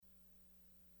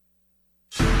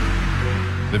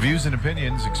The views and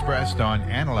opinions expressed on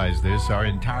Analyze This are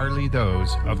entirely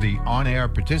those of the on-air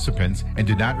participants and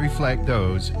do not reflect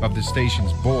those of the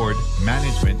station's board,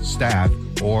 management, staff,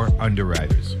 or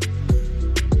underwriters.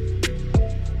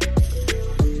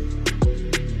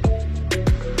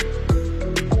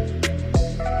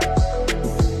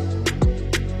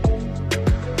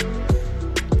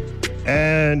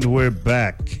 And we're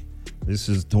back. This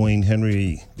is Dwayne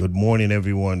Henry. Good morning,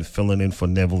 everyone. Filling in for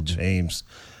Neville James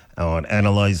on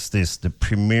Analyze This, the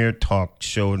premier talk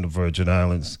show in the Virgin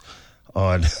Islands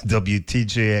on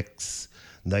WTJX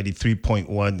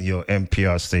 93.1, your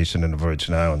NPR station in the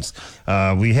Virgin Islands.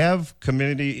 We have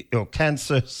community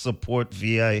cancer support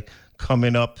VI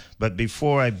coming up. But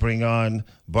before I bring on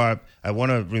Barb, I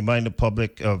want to remind the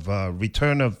public of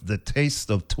return of the Taste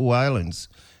of Two Islands.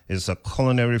 Is a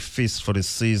culinary feast for the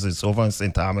season. It's over in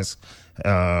St. Thomas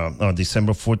on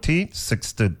December 14th,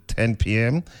 6 to 10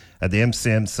 p.m. at the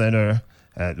MCM Center,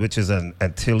 which is an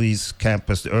Antilles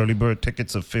campus. The early bird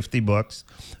tickets are $50.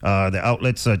 The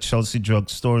outlets are Chelsea Drug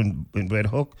Store in Red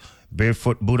Hook,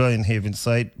 Barefoot Buddha in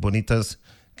Havenside, Bonita's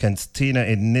Cantina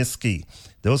in Niski.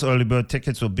 Those early bird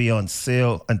tickets will be on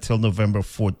sale until November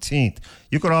 14th.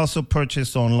 You can also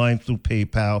purchase online through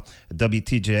PayPal at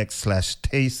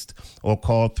WTJX/taste or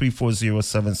call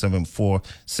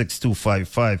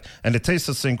 340-774-6255. And the Taste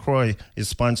of St. Croix is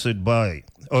sponsored by,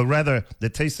 or rather, the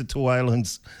Taste of Two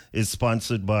Islands is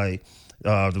sponsored by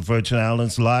the Virgin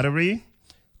Islands Lottery,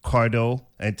 Cardo,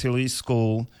 Antilles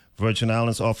School, Virgin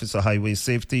Islands Office of Highway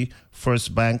Safety,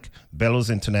 First Bank,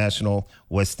 Bellows International,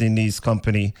 West Indies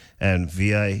Company, and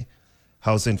VI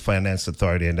Housing Finance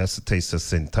Authority. And that's the Taste of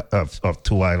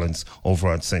Two Islands over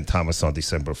on St. Thomas on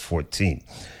December 14th.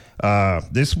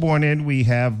 This morning we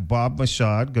have Barb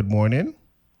Michaud. Good morning.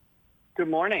 Good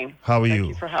morning. How are you? Thank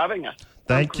you for having us.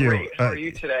 Thank you. Great. How are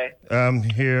you today? I'm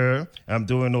here. I'm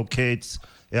doing okay.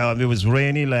 It was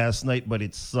rainy last night, but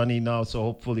it's sunny now, so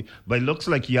hopefully. But it looks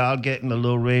like y'all getting a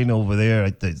little rain over there.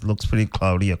 It looks pretty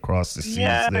cloudy across the seas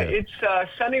there. Yeah, it's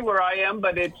sunny where I am,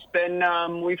 but it's been,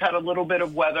 we've had a little bit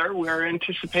of weather. We're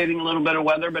anticipating a little bit of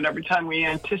weather, but every time we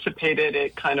anticipate it,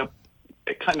 it kind of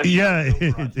yeah,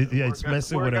 it's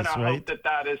messing with us, right? We're going to hope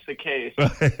that is the case.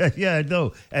 Yeah, I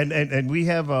know. And we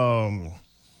have,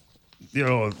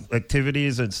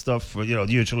 activities and stuff.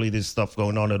 Usually there's stuff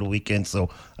going on the weekend, so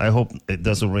I hope it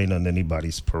doesn't rain on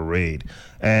anybody's parade.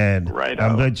 And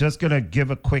I'm just going to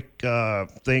give a quick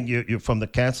thing. You're from the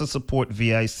Cancer Support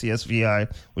VI,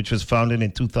 CSVI, which was founded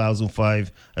in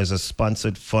 2005 as a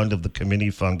sponsored fund of the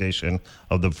Community Foundation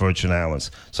of the Virgin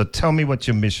Islands. So tell me what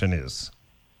your mission is.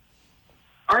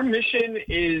 Our mission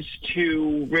is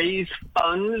to raise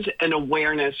funds and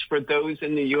awareness for those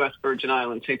in the U.S. Virgin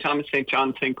Islands, St. Thomas, St.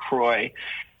 John, St. Croix,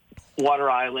 Water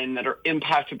Island, that are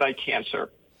impacted by cancer.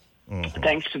 Mm-hmm.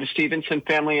 Thanks to the Stevenson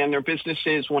family and their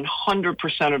businesses,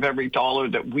 100% of every dollar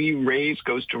that we raise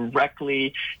goes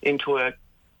directly into a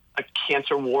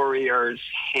cancer warrior's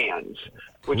hands,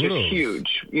 which is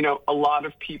huge. A lot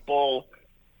of people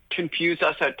confuse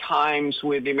us at times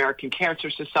with the American Cancer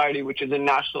Society, which is a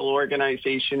national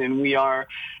organization, and we are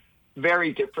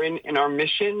very different in our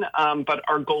mission, but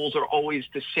our goals are always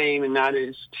the same, and that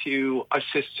is to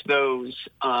assist those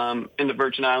in the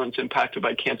Virgin Islands impacted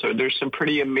by cancer. There's some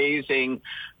pretty amazing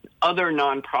other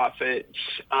nonprofits,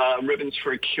 Ribbons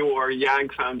for a Cure,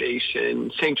 YAG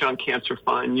Foundation, St. John Cancer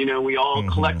Fund. We all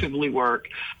collectively work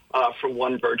for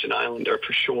one Virgin Islander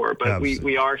for sure, but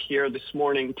we are here this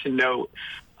morning to note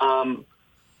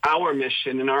our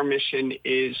mission, and our mission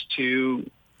is to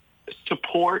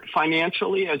support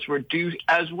financially as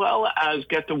well as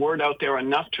get the word out there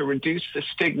enough to reduce the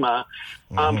stigma.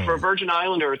 For a Virgin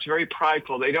Islander, it's very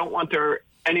prideful. They don't want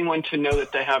anyone to know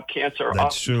that they have cancer.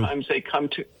 That's Oftentimes true. They come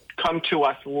to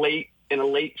us in a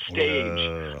late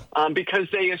stage because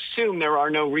they assume there are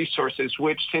no resources,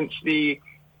 which since the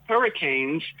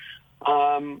hurricanes,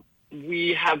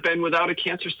 we have been without a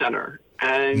cancer center.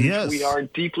 And we are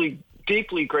deeply,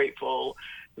 deeply grateful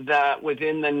that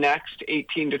within the next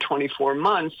 18 to 24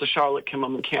 months, the Charlotte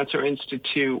Kimmelman Cancer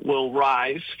Institute will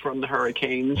rise from the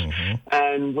hurricanes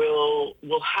and will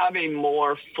have a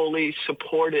more fully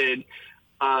supported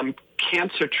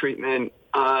cancer treatment.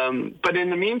 But in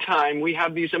the meantime, we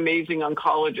have these amazing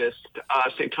oncologists,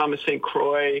 St. Thomas St.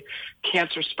 Croix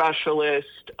cancer specialist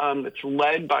that's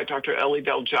led by Dr. Ellie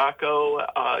Del Giaco,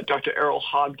 Dr. Errol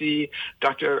Hobdy,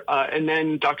 and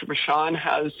then Dr. Bashan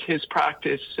has his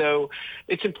practice. So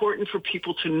it's important for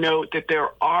people to note that there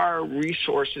are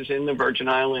resources in the Virgin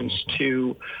Islands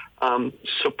to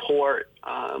support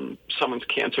someone's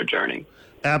cancer journey.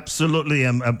 Absolutely.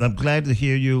 I'm glad to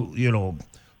hear you,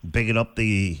 bigging up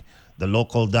the the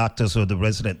local doctors or the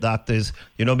resident doctors,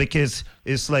 because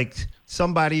it's like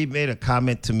somebody made a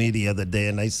comment to me the other day,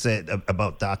 and I said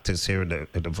about doctors here in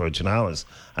the Virgin Islands.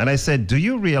 And I said, do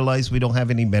you realize we don't have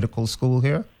any medical school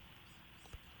here?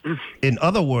 In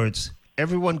other words,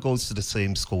 everyone goes to the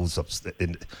same schools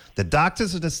upstate. The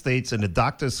doctors in the States and the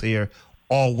doctors here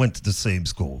all went to the same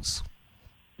schools.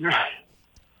 Right.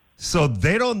 So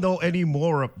they don't know any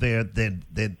more up there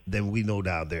than we know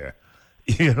down there,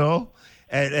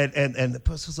 And the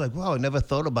person's like, wow, I never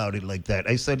thought about it like that.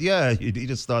 I said, yeah, you need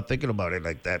to start thinking about it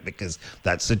like that, because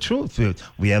that's the truth.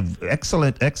 We have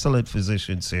excellent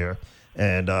physicians here,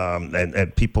 and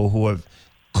people who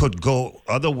could go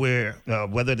otherwhere,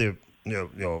 whether they're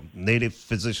native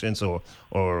physicians or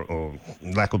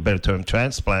lack of a better term,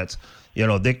 transplants.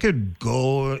 They could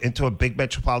go into a big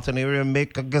metropolitan area and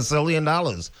make $1 gazillion.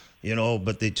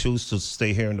 But they choose to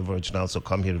stay here in the Virgin Islands or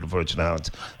come here to the Virgin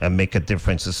Islands and make a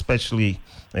difference, especially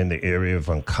in the area of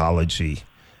oncology.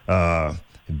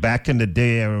 Back in the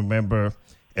day, I remember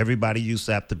everybody used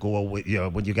to have to go away.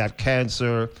 When you got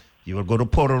cancer, you would go to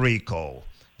Puerto Rico.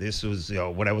 This was,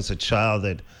 when I was a child.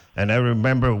 And I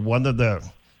remember one of the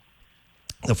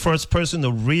first person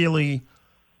to really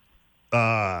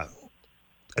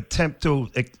attempt to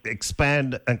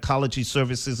expand oncology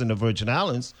services in the Virgin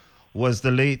Islands was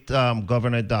the late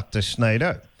Governor Dr.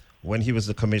 Schneider, when he was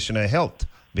the Commissioner of Health,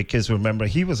 because remember,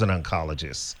 he was an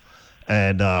oncologist.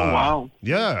 And wow.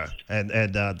 Yeah,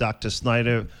 and Dr.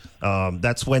 Snyder,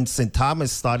 that's when St.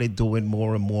 Thomas started doing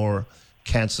more and more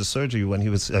cancer surgery. When he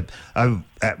was, I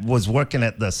was working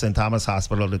at the St. Thomas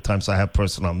Hospital at the time, so I have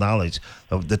personal knowledge.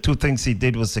 The two things he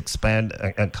did was expand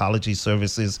oncology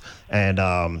services and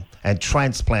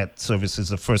transplant services.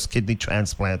 The first kidney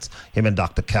transplants, him and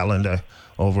Dr. Callender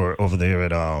over there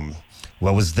at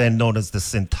what was then known as the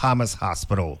St. Thomas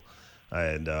Hospital,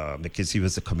 and because he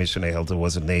was the Commissioner of Health, it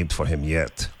wasn't named for him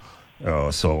yet.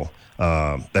 It's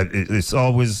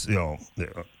always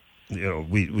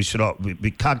we should all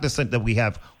be cognizant that we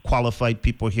have qualified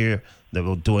people here that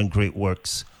are doing great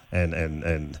works,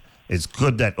 and it's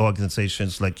good that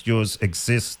organizations like yours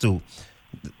exist to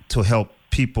help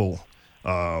people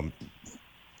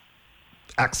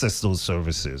access those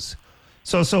services.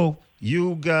 So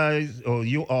you guys, or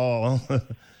you all,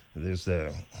 there's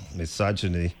the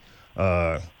misogyny.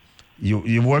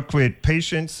 You work with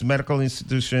patients, medical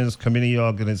institutions, community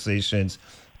organizations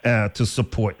to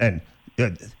support. And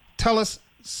tell us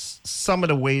some of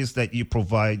the ways that you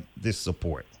provide this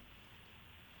support.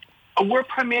 We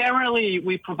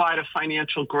provide a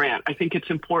financial grant. I think it's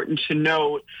important to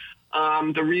note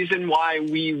the reason why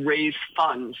we raise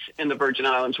funds in the Virgin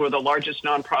Islands. We're the largest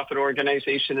nonprofit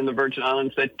organization in the Virgin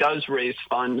Islands that does raise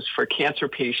funds for cancer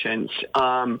patients.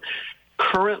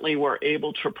 Currently, we're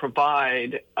able to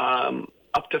provide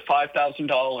up to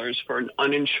 $5,000 for an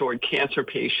uninsured cancer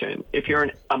patient. If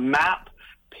you're a MAP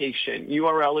patient, you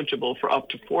are eligible for up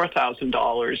to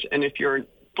 $4,000. And if you're a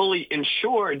fully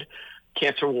insured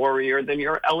cancer warrior, then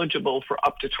you're eligible for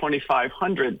up to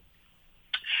 $2,500.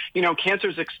 Cancer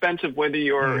is expensive whether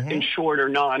you're insured or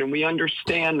not. And we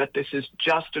understand that this is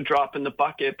just a drop in the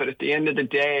bucket. But at the end of the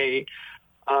day,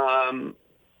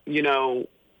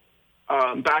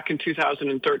 back in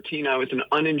 2013, I was an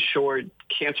uninsured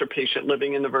cancer patient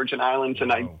living in the Virgin Islands,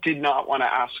 and I did not want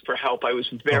to ask for help. I was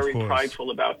very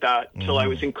prideful about that until I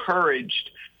was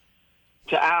encouraged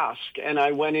to ask. And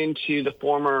I went into the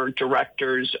former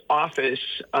director's office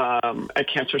at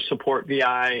Cancer Support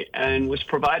VI and was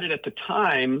provided at the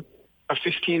time a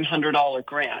 $1,500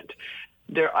 grant.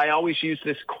 I always use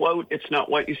this quote, it's not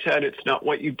what you said, it's not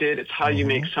what you did, it's how you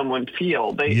make someone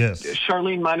feel.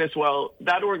 Charlene might as well,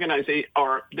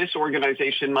 this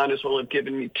organization might as well have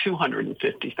given me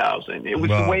 $250,000. It was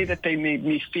the way that they made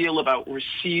me feel about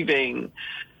receiving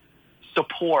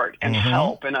support and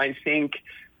help. And I think,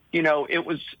 it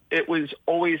was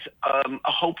always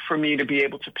a hope for me to be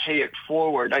able to pay it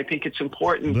forward. I think it's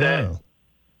important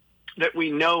that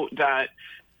we note that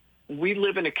we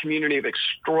live in a community of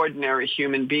extraordinary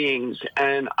human beings,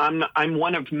 and I'm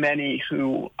one of many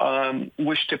who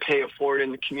wish to pay it forward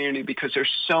in the community because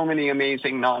there's so many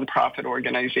amazing nonprofit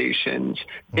organizations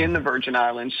in the Virgin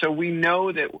Islands. So we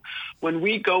know that when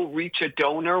we go reach a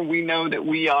donor, we know that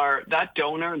we are that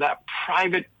donor, that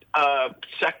private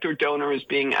sector donor is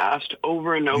being asked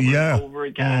over and over and over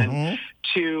again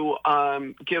to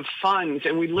give funds,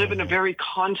 and we live in a very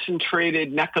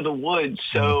concentrated neck of the woods.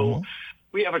 So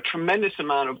we have a tremendous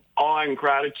amount of awe and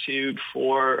gratitude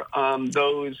for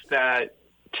those that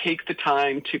take the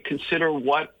time to consider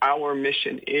what our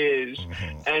mission is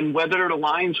and whether it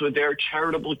aligns with their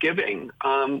charitable giving.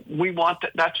 We want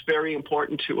that. That's very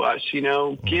important to us.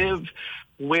 Give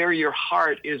where your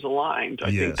heart is aligned.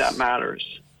 I think that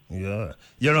matters. Yeah.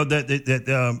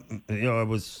 I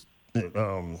was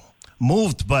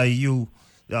moved by you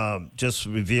just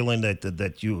revealing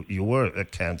that you were a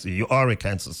cancer. You are a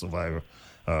cancer survivor.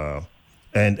 And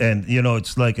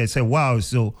it's like I said, wow.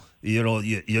 So,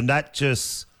 you're not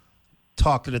just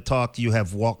talking the talk, you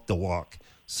have walked the walk.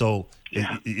 So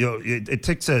it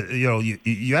takes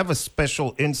you have a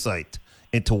special insight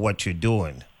into what you're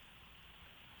doing.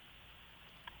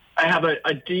 I have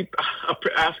a deep,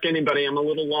 ask anybody, I'm a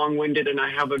little long-winded, and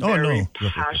I have a very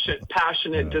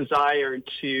passionate desire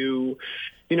to,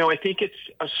 I think it's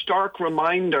a stark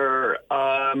reminder,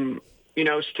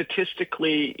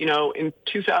 statistically, in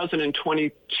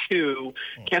 2022,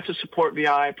 Cancer Support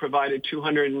VI provided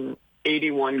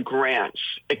 281 grants,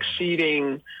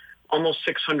 exceeding almost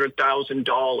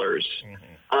 $600,000.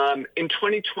 In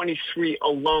 2023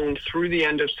 alone, through the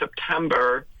end of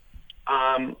September,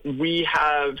 we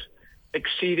have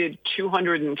exceeded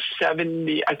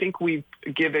 270. I think we've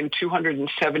given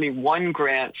 271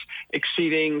 grants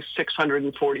exceeding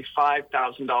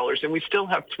 $645,000, and we still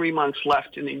have 3 months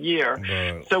left in the year.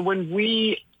 Right. So when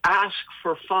we ask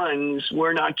for funds,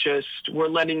 we're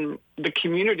letting the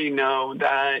community know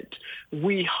that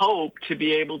we hope to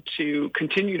be able to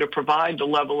continue to provide the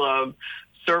level of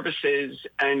services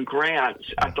and grants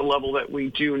at the level that we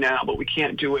do now, but we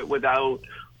can't do it without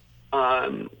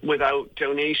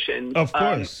donations. Of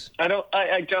course. I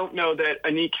don't know that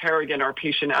Anique Harrigan, our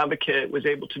patient advocate, was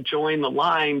able to join the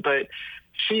line, but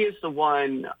she is the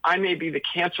one. I may be the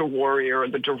cancer warrior or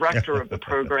the director of the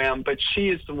program, but she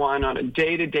is the one on a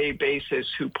day-to-day basis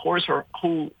who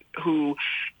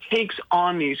takes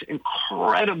on these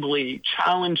incredibly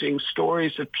challenging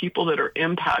stories of people that are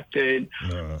impacted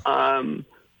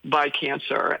by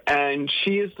cancer. And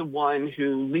she is the one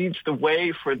who leads the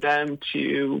way for them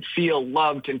to feel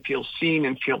loved and feel seen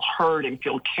and feel heard and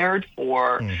feel cared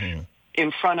for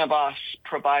in front of us,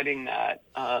 providing that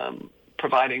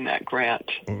grant.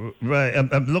 Right.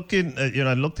 I'm looking,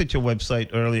 I looked at your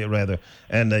website earlier,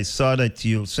 and I saw that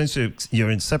since your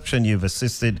inception, you've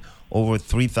assisted over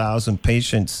 3,000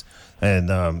 patients and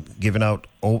given out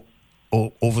over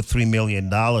 $3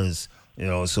 million.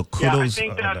 So kudos. Yeah, I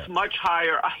think that's much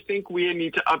higher. I think we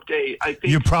need to update. I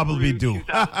think you probably do.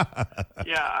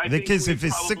 I because think if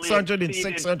it's 600 and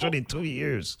 600 in 2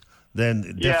 years,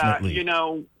 then definitely.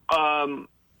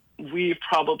 We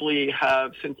probably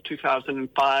have, since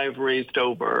 2005, raised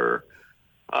over,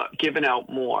 given out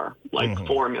more, like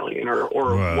 4 million or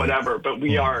whatever. But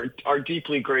we are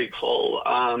deeply grateful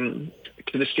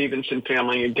to the Stevenson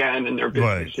family again and their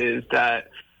businesses that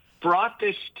brought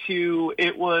this to.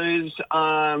 It was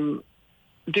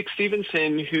Dick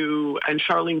Stevenson and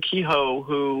Charlene Kehoe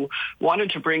who wanted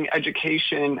to bring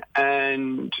education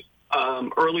and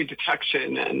early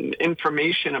detection and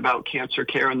information about cancer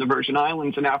care in the Virgin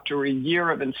Islands. And after a year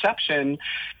of inception,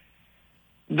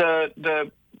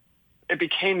 it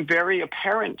became very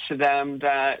apparent to them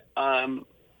that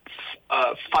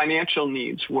financial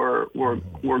needs were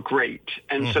great.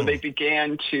 And so they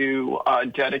began to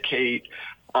dedicate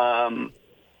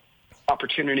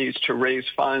opportunities to raise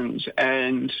funds.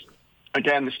 And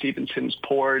again, the Stevensons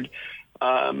poured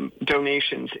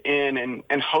donations in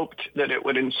and hoped that it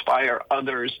would inspire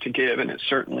others to give, and it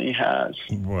certainly has.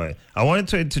 Right. I wanted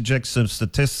to interject some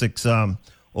statistics.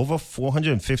 Over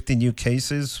 450 new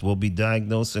cases will be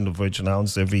diagnosed in the Virgin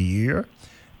Islands every year,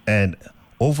 and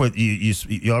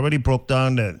you already broke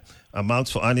down the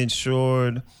amounts for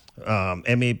uninsured,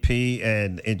 MAP,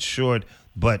 and insured,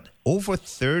 but over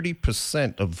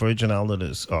 30% of Virgin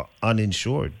Islanders are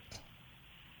uninsured.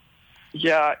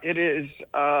 Yeah, it is.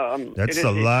 That's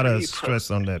a lot of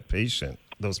stress on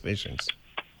those patients.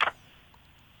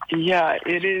 Yeah,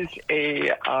 it is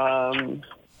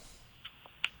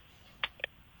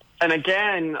and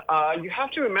again, you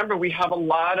have to remember we have a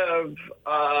lot of,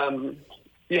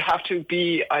 you have to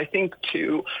be, I think,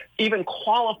 to even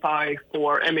qualify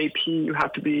for MAP, you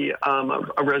have to be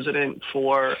a resident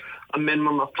for a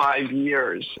minimum of 5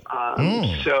 years.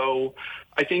 So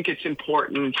I think it's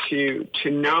important to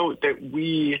note that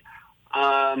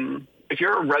if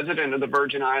you're a resident of the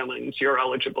Virgin Islands, you're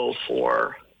eligible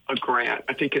for a grant.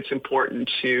 I think it's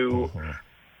important to,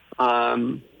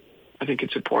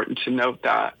 note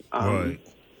that. Right.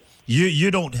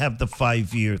 You don't have the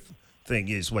 5-year thing,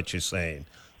 is what you're saying.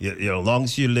 As long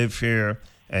as you live here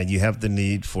and you have the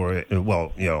need for it, that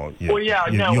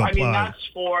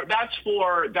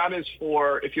is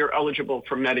for if you're eligible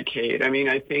for Medicaid. I mean,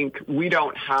 I think we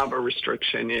don't have a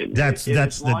restriction. That's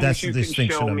the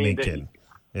distinction I'm making.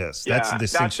 Yes, that's the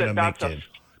distinction I'm making.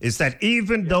 Is that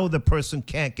even though the person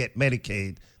can't get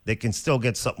Medicaid, they can still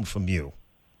get something from you.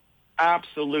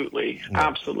 Absolutely.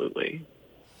 Absolutely.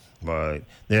 Right.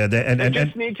 Yeah. They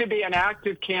just need to be an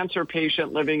active cancer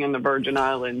patient living in the Virgin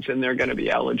Islands, and they're going to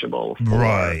be eligible.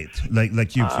 Right.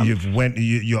 Like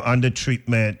you're under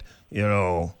treatment.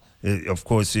 Of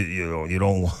course, you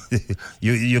don't.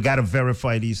 you got to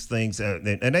verify these things,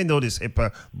 and I know this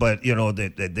HIPAA, but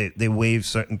they waive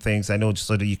certain things. I know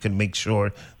so that you can make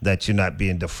sure that you're not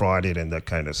being defrauded and that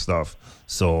kind of stuff.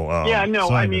 So I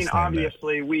mean,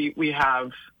 obviously, we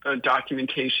have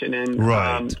documentation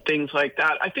and things like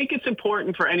that. I think it's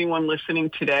important for anyone listening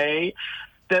today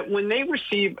that when they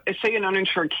receive, say an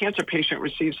uninsured cancer patient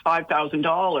receives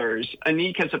 $5,000,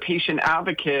 ANIC as a patient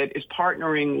advocate is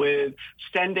partnering with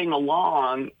sending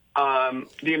along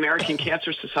the American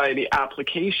Cancer Society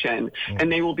application,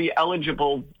 and they will be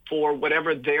eligible for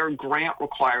whatever their grant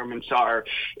requirements are.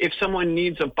 If someone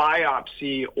needs a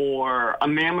biopsy or a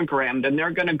mammogram, then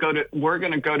we're going to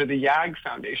go to the YAG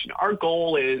Foundation. Our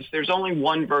goal is there's only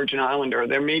one Virgin Islander.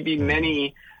 There may be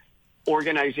many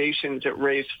organizations that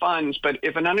raise funds, but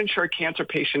if an uninsured cancer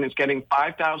patient is getting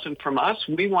 $5,000 from us,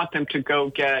 we want them to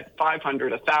go get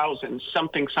 $500, $1,000,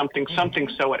 something,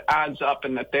 so it adds up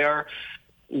and that they're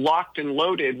locked and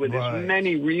loaded with as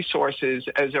many resources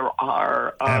as there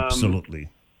are absolutely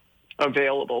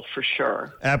available, for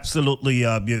sure. Absolutely.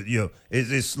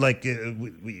 It's like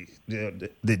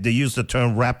they use the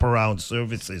term wraparound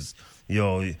services.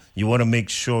 You want to make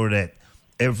sure that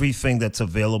everything that's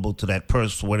available to that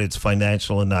person, whether it's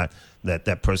financial or not,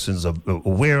 that person's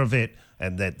aware of it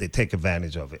and that they take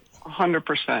advantage of it.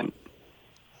 100%.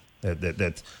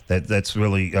 That's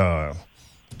really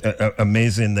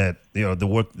amazing that the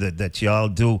work that y'all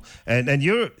do, and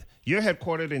you're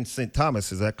headquartered in St.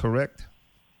 Thomas. Is that correct?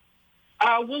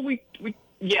 Well,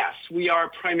 yes, we are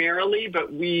primarily,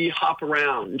 but we hop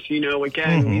around.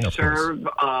 Again, we serve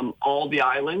all the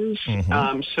islands,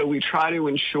 so we try to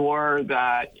ensure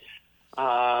that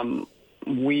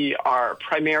we are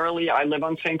primarily, I live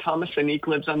on St. Thomas, ANIC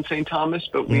lives on St. Thomas,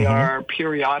 but we are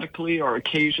periodically or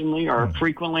occasionally or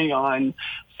frequently on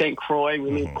St. Croix.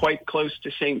 We live quite close to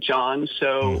St. John,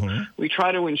 so we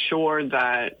try to ensure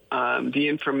that the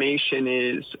information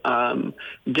is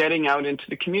getting out into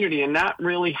the community, and that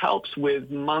really helps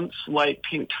with months like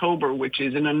Pinktober, which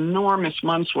is an enormous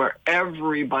month where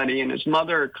everybody and his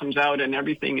mother comes out and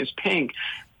everything is pink,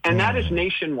 and that is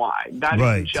nationwide. That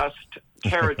isn't just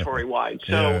territory-wide.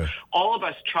 So all of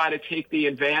us try to take the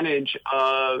advantage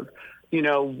of,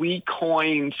 we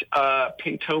coined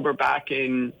Pinktober back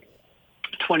in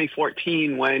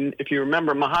 2014 when, if you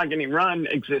remember, Mahogany Run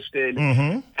existed,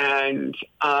 and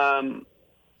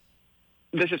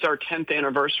this is our 10th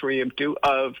anniversary of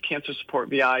Cancer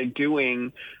Support VI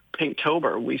doing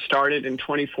Pinktober. We started in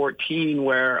 2014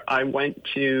 where I went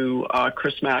to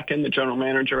Chris Mackin, the general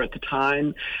manager at the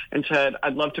time, and said,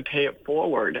 I'd love to pay it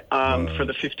forward for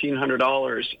the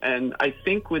 $1,500. And I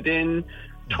think within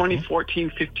 2014,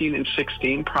 15, and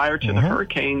 16, prior to the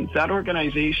hurricanes, that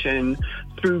organization,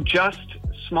 through just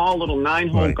small little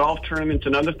 9-hole golf tournaments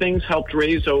and other things, helped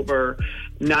raise over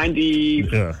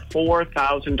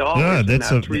 $94,000 in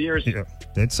that 3 years. Yeah,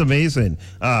 that's amazing.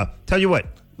 Tell you what,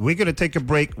 we're going to take a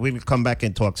break. We will come back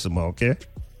and talk some more, okay?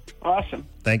 Awesome.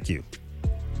 Thank you.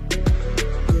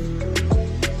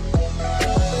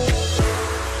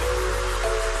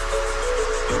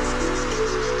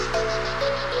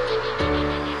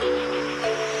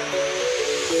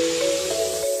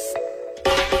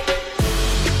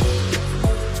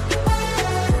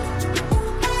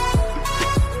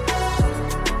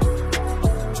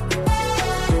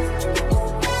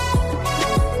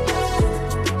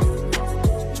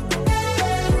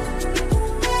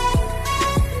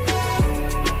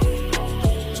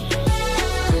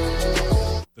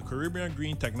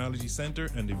 Green Technology Center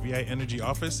and the VI Energy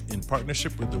Office, in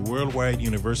partnership with the Worldwide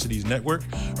Universities Network,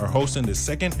 are hosting the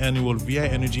second annual VI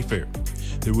Energy Fair.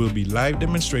 There will be live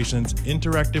demonstrations,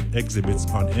 interactive exhibits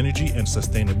on energy and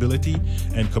sustainability,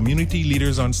 and community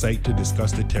leaders on site to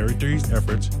discuss the territory's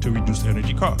efforts to reduce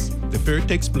energy costs. The fair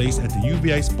takes place at the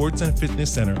UVI Sports and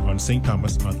Fitness Center on St.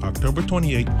 Thomas on October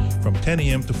 28th from 10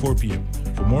 a.m. to 4 p.m.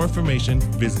 For more information,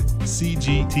 visit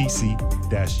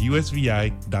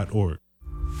cgtc-usvi.org.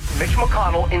 Mitch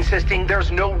McConnell insisting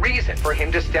there's no reason for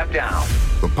him to step down.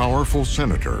 The powerful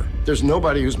senator. There's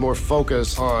nobody who's more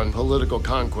focused on political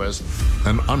conquest.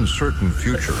 An uncertain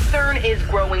future. Concern is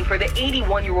growing for the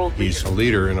 81-year-old leader. He's a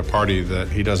leader in a party that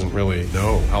he doesn't really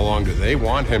know. How long do they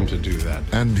want him to do that?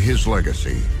 And his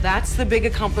legacy. That's the big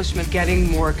accomplishment, getting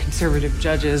more conservative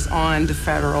judges on the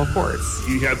federal courts.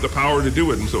 He had the power to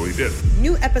do it, and so he did.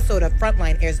 New episode of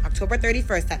Frontline airs October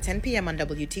 31st at 10 p.m. on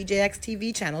WTJX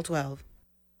TV, Channel 12.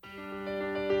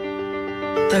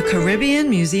 The Caribbean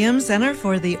Museum Center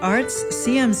for the Arts,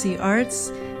 CMC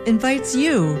Arts, invites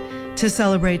you to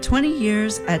celebrate 20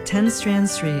 years at 10 Strand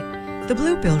Street, the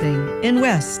Blue Building in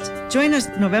West. Join us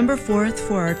November 4th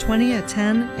for our 20 at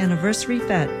 10 anniversary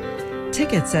fete.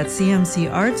 Tickets at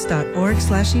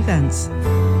cmcarts.org/events.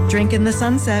 Drink in the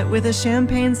sunset with a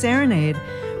champagne serenade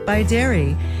by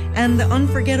Derry, and the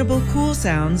unforgettable cool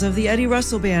sounds of the Eddie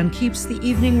Russell Band keeps the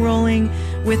evening rolling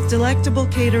with delectable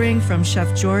catering from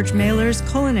Chef George Mailer's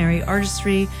culinary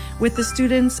artistry with the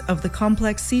students of the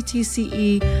complex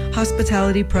CTCE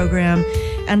hospitality program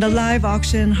and a live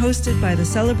auction hosted by the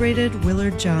celebrated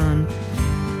Willard John.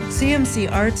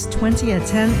 CMC Arts 20 at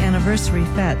 10 Anniversary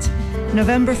Fete,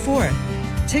 November 4th.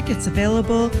 Tickets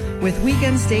available with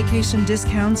weekend staycation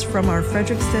discounts from our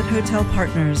Frederiksted Hotel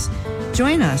partners.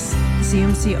 Join us,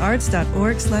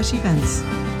 cmcarts.org/events.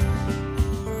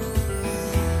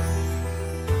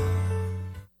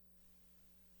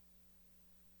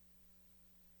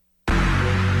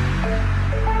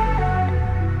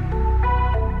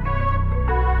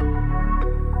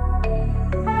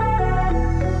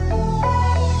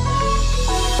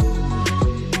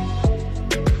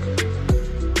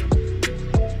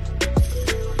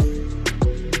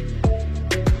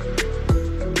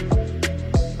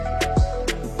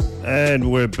 And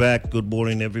we're back. Good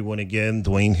morning, everyone, again.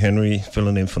 Dwayne Henry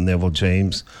filling in for Neville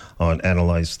James on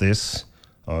Analyze This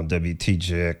on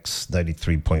WTJX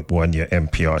 93.1, your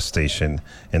NPR station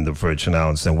in the Virgin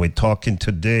Islands. And we're talking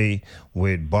today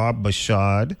with Barb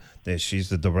Michaud, that she's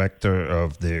the director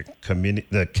of the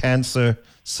Cancer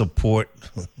Support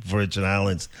Virgin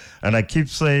Islands. And I keep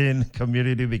saying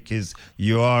community because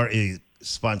you are a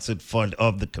sponsored fund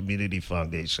of the Community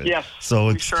Foundation. Yes, so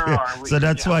we it's, sure are. So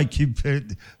that's why I keep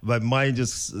it, my mind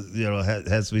just,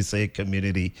 has me say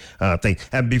community thing.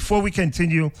 And before we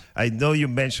continue, I know you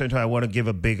mentioned her. I want to give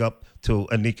a big up to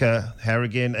Anika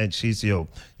Harrigan, and she's your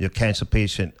cancer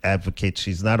patient advocate.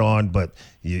 She's not on, but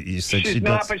you said she's she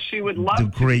not, does but she would love do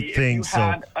to great be things.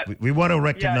 So we want to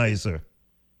recognize her.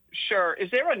 Sure. Is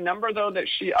there a number, though, that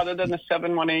she, other than the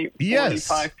 718-4550?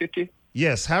 Yes.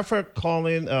 Yes, have her call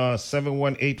in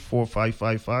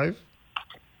 718-4555.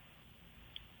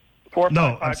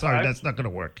 No, I'm sorry, that's not going to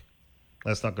work.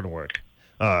 That's not going to work.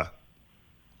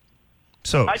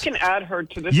 So I can add her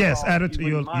to this. Yes, call, add her to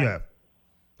your. Yeah.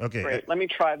 Okay. Great. Let me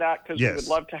try that because we would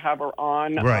love to have her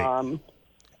on. Right.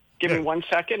 Give me 1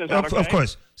 second. Is that okay? Of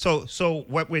course. So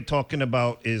what we're talking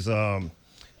about is the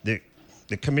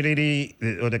community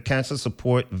or the Cancer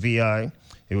Support VI.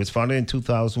 It was founded in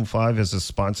 2005 as a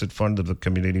sponsored fund of the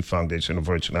Community Foundation of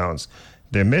Virgin Islands.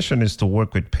 Their mission is to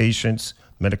work with patients,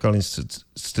 medical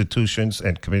institutions,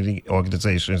 and community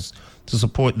organizations to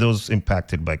support those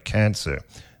impacted by cancer.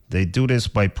 They do this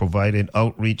by providing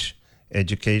outreach,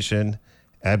 education,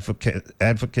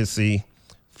 advocacy,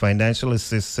 financial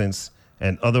assistance,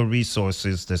 and other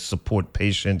resources that support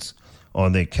patients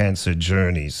on their cancer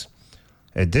journeys.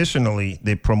 Additionally,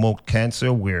 they promote cancer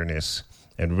awareness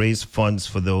and raise funds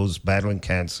for those battling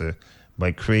cancer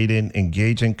by creating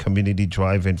engaging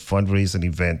community-driven fundraising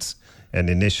events and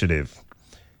initiative.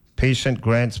 Patient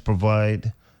grants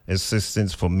provide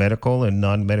assistance for medical and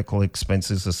non-medical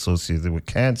expenses associated with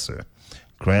cancer.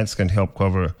 Grants can help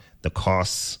cover the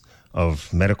costs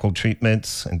of medical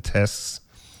treatments and tests,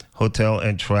 hotel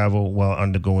and travel while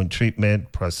undergoing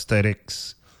treatment,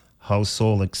 prosthetics,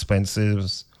 household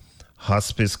expenses,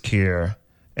 hospice care,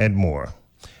 and more.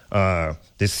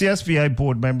 The CSVI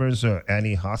board members are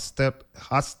Annie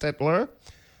Hostetler,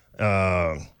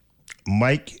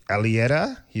 Mike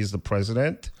Alietta, he's the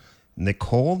president,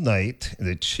 Nicole Knight,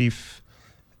 the chief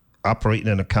operating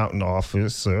and accountant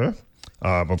officer.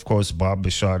 Of course, Barb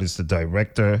Michaud is the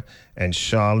director, and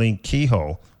Charlene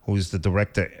Kehoe, who is the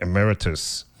director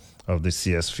emeritus of the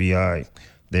CSVI.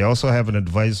 They also have an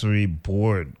advisory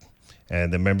board,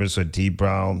 and the members are Dee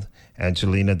Brown,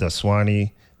 Angelina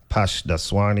Daswani, Pash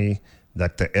Daswani,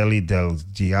 Dr. Ellie Del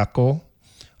Giaco,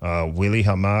 Willie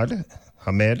Hamed,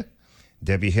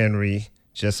 Debbie Henry,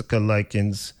 Jessica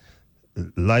Likens,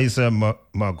 Liza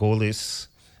Margolis,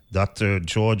 Dr.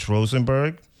 George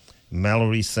Rosenberg,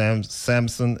 Mallory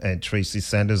Sampson, and Tracy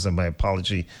Sanders. And my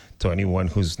apology to anyone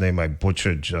whose name I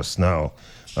butchered just now.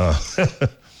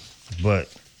 But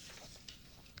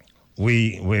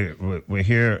we're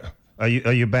here. Are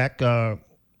you back,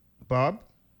 Bob?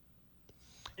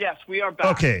 Yes, we are back.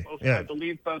 Okay. Yeah. I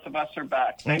believe both of us are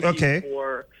back. Thank okay. you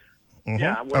for.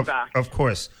 Yeah, we're back. Of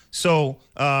course. So,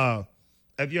 I'm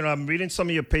reading some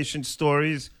of your patient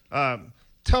stories.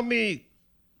 Tell me,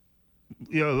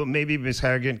 maybe Ms.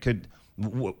 Harrigan could,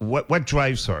 what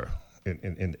drives her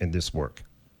in this work?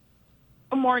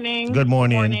 Good morning. Good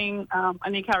morning. Good morning.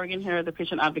 Annie Carrigan here, the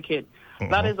patient advocate.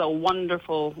 That is a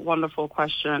wonderful, wonderful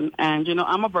question. And,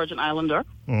 I'm a Virgin Islander.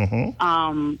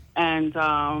 Not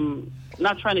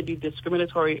trying to be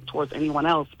discriminatory towards anyone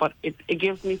else, but it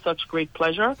gives me such great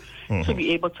pleasure to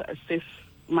be able to assist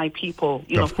my people,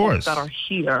 folks that are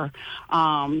here.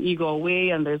 You go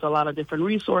away and there's a lot of different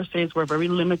resources. We're very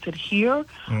limited here.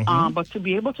 But to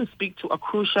be able to speak to a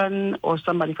Crucian or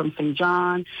somebody from St.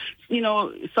 John,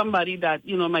 somebody that,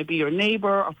 might be your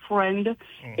neighbor, a friend,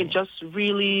 it just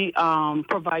really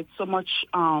provides so much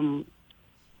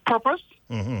purpose.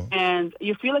 And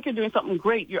you feel like you're doing something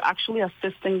great. You're actually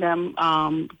assisting them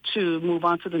to move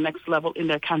on to the next level in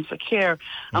their cancer care.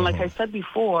 And like I said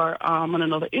before in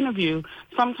another interview,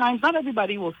 sometimes not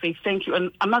everybody will say thank you.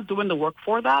 And I'm not doing the work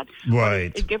for that.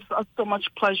 Right. It gives us so much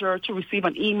pleasure to receive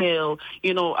an email.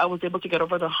 I was able to get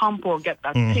over the hump or get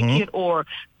that ticket or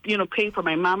pay for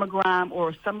my mammogram,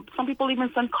 or some people even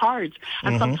send cards.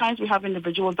 And sometimes we have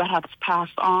individuals that have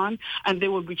passed on, and they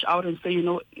will reach out and say,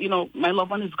 my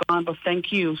loved one is gone, but thank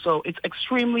you. So it's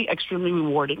extremely, extremely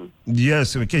rewarding.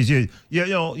 Yes, because you're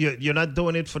not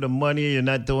doing it for the money. You're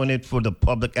not doing it for the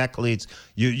public accolades.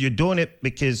 You're doing it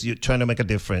because you're trying to make a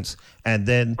difference, and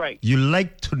then you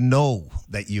like to know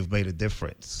that you've made a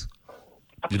difference.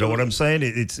 Absolutely. You know what I'm saying?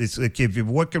 It's like if you're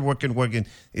working,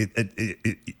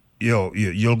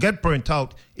 you'll get burnt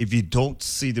out if you don't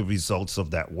see the results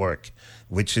of that work,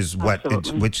 which is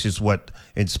what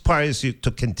inspires you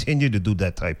to continue to do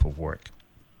that type of work.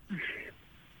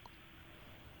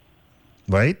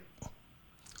 Right?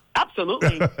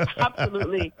 Absolutely.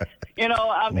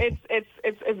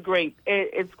 It's great.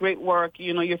 It's great work.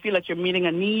 You feel like you're meeting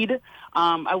a need.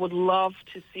 I would love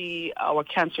to see our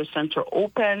cancer center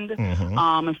opened,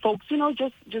 and folks,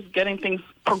 just getting things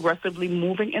progressively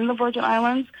moving in the Virgin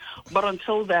Islands. But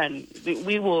until then,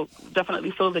 we will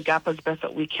definitely fill the gap as best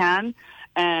that we can.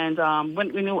 And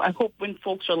I hope when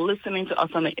folks are listening to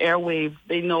us on the airwaves,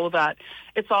 they know that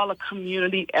it's all a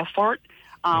community effort.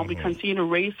 We continue to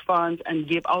raise funds and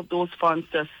give out those funds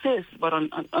to assist, but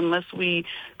unless we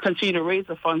continue to raise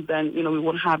the funds, then we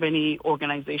won't have any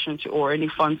organization or any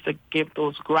funds to give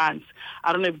those grants.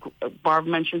 I don't know if Barb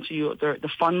mentioned to you the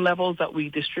fund levels that we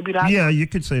distribute at. Yeah, you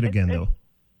could say it again, though.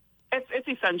 It's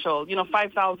essential.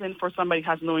 $5,000 for somebody who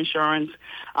has no insurance,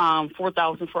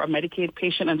 $4,000 for a Medicaid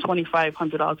patient, and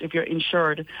 $2,500 if you're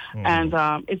insured. And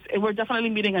we're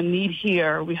definitely meeting a need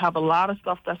here. We have a lot of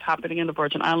stuff that's happening in the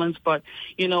Virgin Islands, but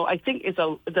I think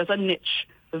there's a niche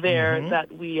there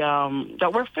that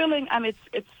we're filling, and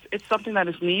it's something that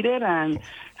is needed. And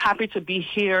happy to be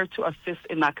here to assist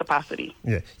in that capacity.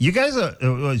 Yeah, you guys are.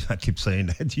 I keep saying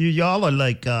that. Y'all are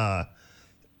like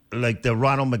the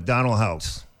Ronald McDonald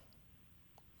House.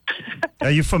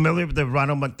 Are you familiar with the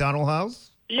Ronald McDonald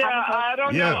House? Yeah, I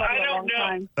don't know. I don't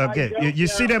know. Okay, you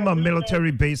see them on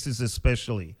military bases,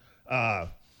 especially. The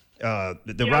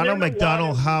Ronald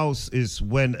McDonald House is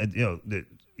when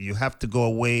you have to go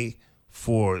away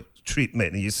for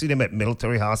treatment, and you see them at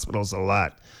military hospitals a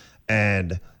lot.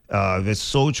 And the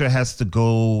soldier has to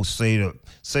go,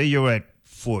 say you're at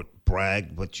Fort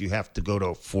Bragg, but you have to go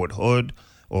to Fort Hood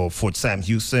or Fort Sam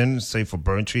Houston, say for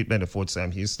burn treatment at Fort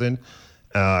Sam Houston.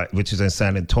 Which is in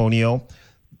San Antonio.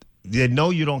 They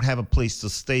know you don't have a place to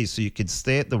stay, so you can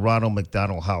stay at the Ronald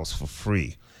McDonald House for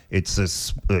free.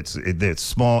 They're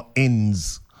small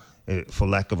inns, for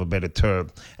lack of a better term,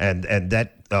 and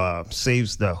that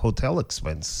saves the hotel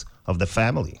expense of the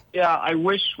family. Yeah, I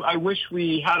wish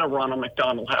we had a Ronald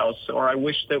McDonald House, or I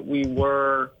wish that we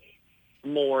were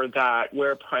more that.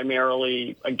 We're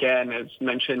primarily, again, as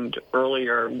mentioned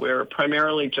earlier, we're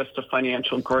primarily just a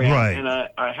financial grant. Right. And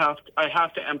I have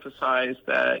to emphasize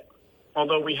that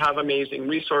although we have amazing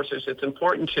resources, it's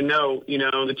important to know,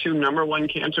 the two number one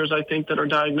cancers I think that are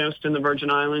diagnosed in the Virgin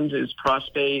Islands is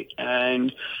prostate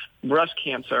and breast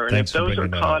cancer. And if those are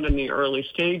caught in the early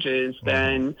stages,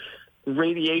 then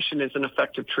radiation is an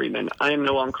effective treatment. I am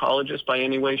no oncologist by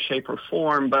any way, shape, or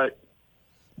form, but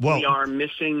we are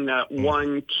missing that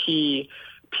one key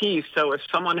piece. So if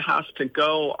someone has to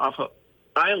go off an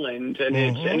island and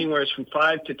it's anywhere from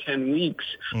 5 to 10 weeks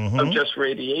of just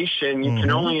radiation, you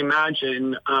can only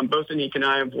imagine. Both Anik and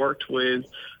I have worked with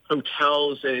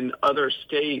hotels in other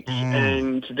states,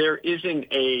 and there isn't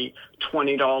a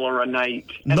 $20 a night.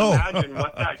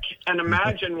 And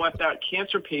imagine what that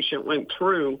cancer patient went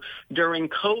through during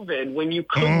COVID when you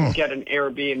couldn't get an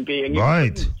Airbnb and you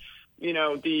couldn't.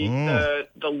 The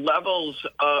levels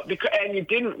and you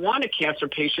didn't want a cancer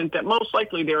patient that most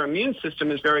likely their immune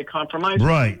system is very compromised.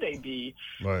 Right. Should they be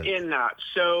in that?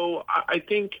 So I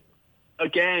think,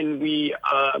 again, we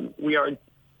are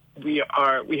we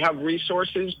have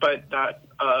resources, but that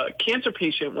cancer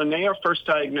patient, when they are first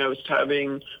diagnosed,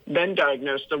 having been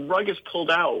diagnosed, the rug is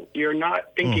pulled out. You're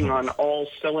not thinking on all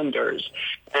cylinders.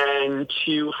 And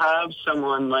to have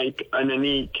someone like an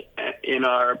Anique in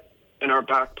our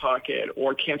back pocket,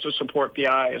 or Cancer Support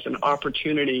VI, as an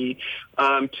opportunity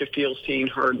to feel seen,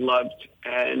 heard, loved,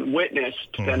 and witnessed,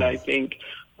 then I think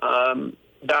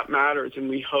that matters. And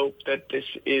we hope that this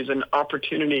is an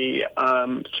opportunity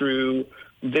through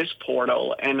this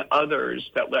portal and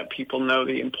others that let people know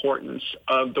the importance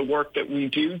of the work that we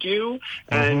do.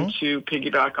 And to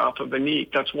piggyback off of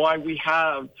Anique, that's why we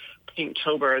have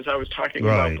Pinktober, as I was talking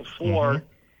about before.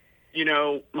 You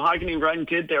know, Mahogany Run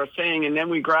did their thing, and then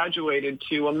we graduated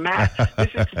to a match. This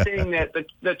is the thing that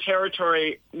the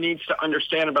territory needs to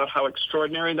understand about how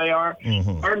extraordinary they are.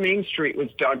 Our Main Street was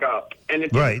dug up, and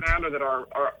it didn't matter that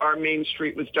our Main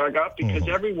Street was dug up, because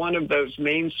every one of those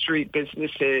Main Street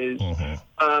businesses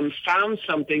found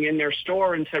something in their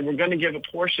store and said, we're going to give a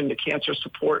portion to Cancer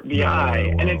Support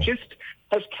VI. And it just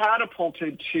has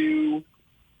catapulted to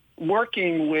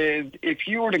working with, if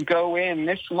you were to go in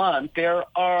this month, there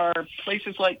are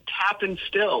places like Tap and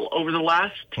Still over the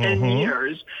last 10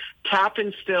 years. Tap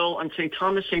and Still on St.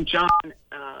 Thomas, St. John,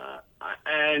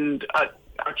 and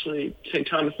actually St.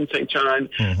 Thomas and St. John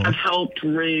have helped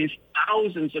raise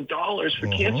thousands of dollars for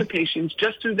cancer patients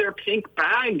just through their Pink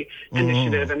Bag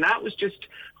initiative. And that was just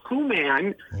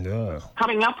Human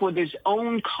coming up with his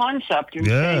own concept and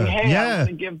saying, hey, I'm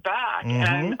going to give back.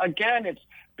 And again, it's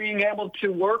being able to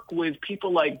work with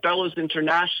people like Bellows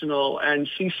International and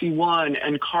CC1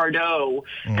 and Cardo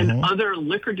and other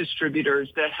liquor distributors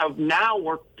that have now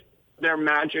worked their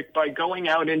magic by going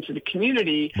out into the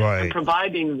community and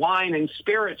providing wine and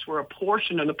spirits, where a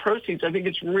portion of the proceeds. I think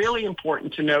it's really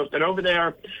important to note that over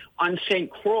there on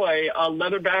St. Croix,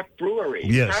 Leatherback Brewery,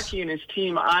 Jackie and his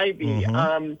team, Ivy,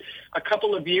 a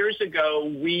couple of years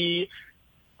ago,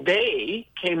 they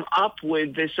came up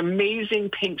with this amazing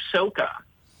pink soca.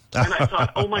 And I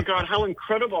thought, oh, my God, how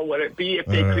incredible would it be if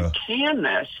they could can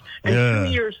this? And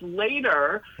 2 years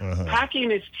later, Packy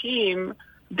and his team,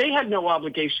 they had no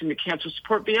obligation to Cancer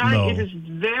Support VI. It is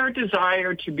their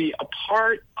desire to be a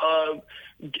part of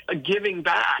giving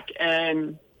back.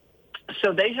 And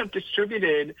so they have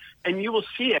distributed, and you will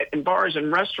see it in bars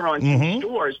and restaurants and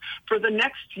stores for the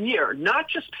next year, not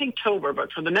just Pinktober,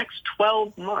 but for the next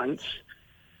 12 months.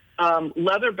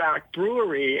 Leatherback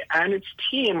Brewery and its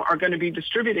team are going to be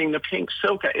distributing the Pink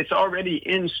Soca. It's already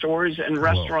in stores and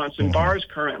restaurants and bars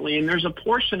currently, and there's a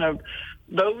portion of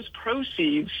those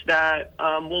proceeds that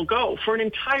will go for an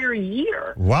entire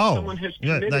year. Wow. Someone has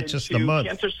committed not just to a month.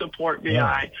 Cancer Support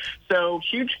VI. So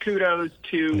huge kudos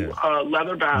to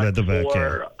Leatherback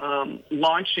for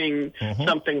launching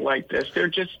something like this.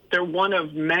 They're one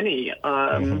of many,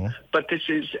 but this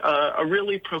is a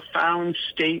really profound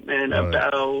statement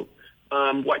about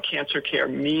what cancer care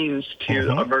means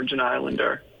to a Virgin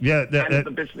Islander and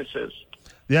the businesses.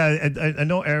 Yeah, I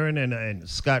know Aaron and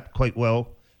Scott quite well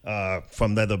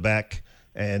from Leatherback,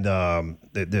 and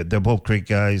they're both great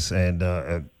guys. And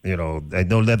you know, I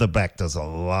know Leatherback does a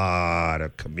lot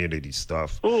of community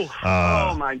stuff. Oh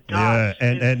my gosh! Yeah,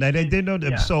 and I didn't know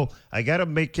them, so I got to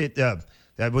make it.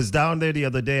 I was down there the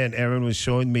other day, and Aaron was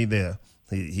showing me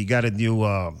he got a new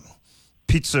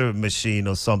pizza machine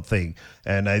or something,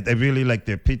 and I really like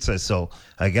their pizza, so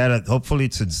I gotta, hopefully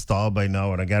it's installed by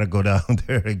now, and I gotta go down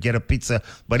there and get a pizza.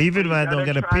 But even if I don't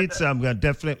get a pizza, I'm gonna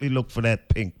definitely look for that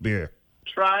pink beer.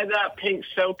 Try that Pink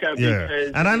Soca,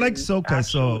 because and I like Soca,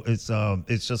 so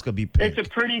it's just gonna be pink. It's a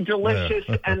pretty delicious,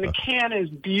 and the can is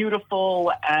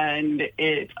beautiful, and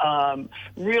it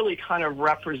really kind of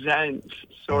represents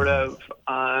sort of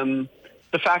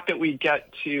the fact that we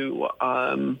get to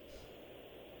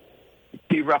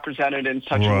be represented in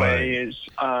such a way is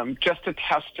just a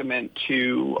testament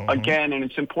to, again, and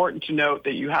it's important to note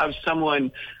that you have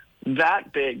someone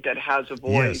that big that has a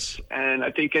voice. Yes. And I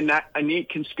think Anique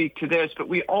can speak to this, but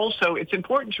we also, it's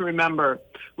important to remember,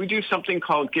 we do something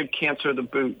called Give Cancer the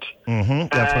Boot.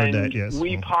 Mm-hmm. I've heard that, yes.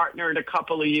 We partnered a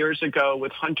couple of years ago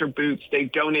with Hunter Boots. They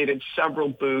donated several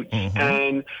boots,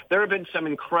 and there have been some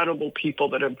incredible people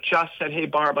that have just said, hey,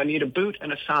 Barb, I need a boot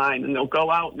and a sign, and they'll go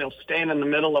out and they'll stand in the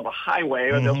middle of a highway,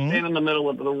 or they'll stand in the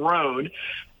middle of the road.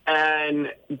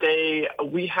 And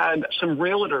we had some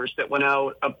realtors that went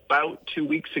out about 2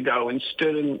 weeks ago and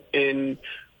stood in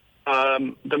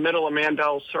the middle of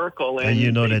Mandel Circle. And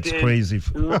you know that's crazy.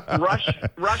 rush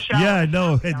hour. Yeah, I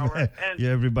know. Yeah,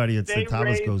 everybody at St.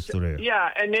 Thomas goes through there. Yeah,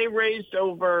 and they raised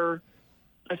over,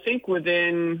 I think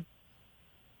within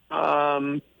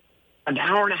an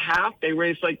hour and a half, they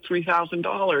raised like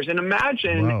 $3,000. And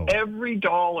imagine every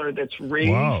dollar that's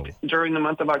raised during the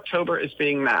month of October is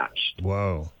being matched.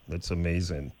 Wow, that's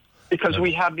amazing. Because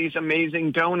we have these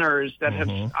amazing donors that have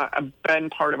been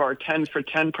part of our 10 for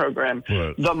 10 program.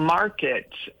 Right. The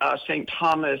Market, St.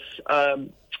 Thomas, the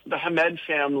Hamed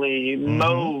family,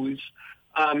 Moe's,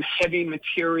 Heavy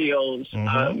Materials,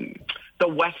 the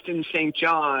Weston St.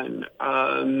 John,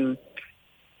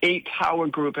 8 Tower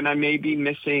Group, and I may be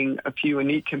missing a few,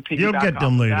 and Anit can piggyback You'll get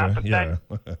them later,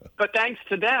 but thanks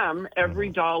to them, every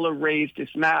dollar raised is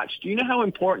matched. Do you know how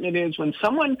important it is when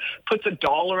someone puts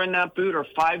 $1 in that boot or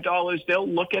 $5, they'll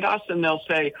look at us and they'll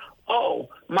say, oh,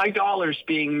 my dollar's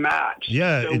being matched.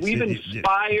 Yeah, so we've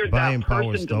inspired that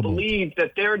person to believe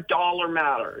that their dollar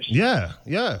matters. Yeah.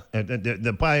 And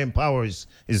the buying power is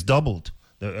doubled.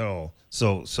 So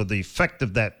the effect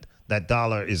of that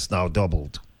dollar is now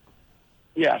doubled.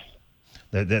 Yes.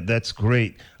 That's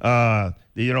great. Of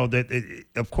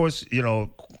course,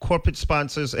 corporate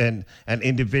sponsors and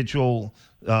individual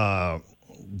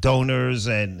donors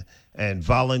and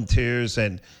volunteers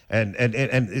and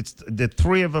it's the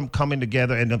three of them coming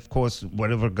together, and of course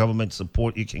whatever government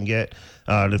support you can get,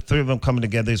 the three of them coming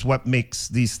together is what makes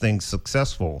these things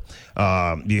successful.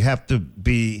 You have to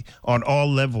be on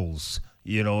all levels,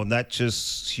 not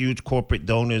just huge corporate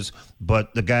donors,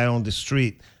 but the guy on the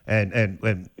street. And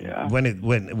when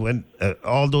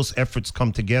all those efforts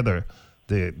come together,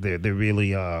 they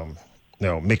really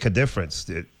make a difference.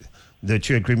 Did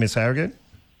you agree, Ms. Harrigan?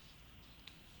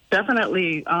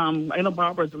 Definitely. I know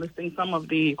Barbara's listing some of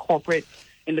the corporate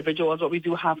individuals, but we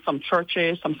do have some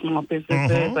churches, some small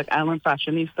businesses like Island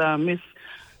Fashionista, Miss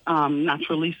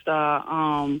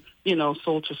Naturalista,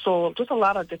 Soul to Soul, just a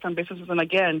lot of different businesses. And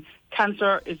again,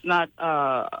 cancer is not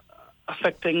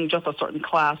affecting just a certain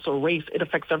class or race. It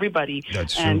affects everybody.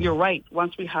 That's and true. You're right.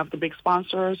 Once we have the big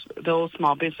sponsors, those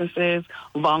small businesses,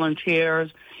 volunteers,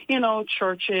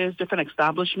 churches, different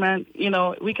establishments,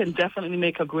 we can definitely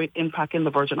make a great impact in the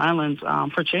Virgin Islands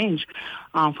for change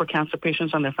for cancer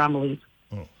patients and their families.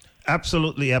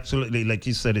 Absolutely. Like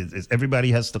you said,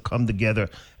 everybody has to come together.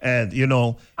 And,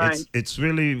 it's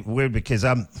really weird because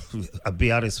I'll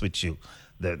be honest with you.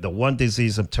 The one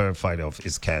disease I'm terrified of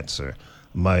is cancer.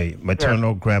 My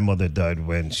maternal grandmother died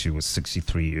when she was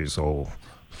 63 years old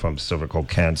from cervical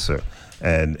cancer,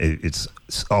 and it's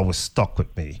always stuck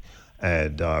with me.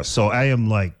 And so I am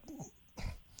like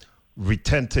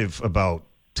retentive about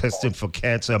testing for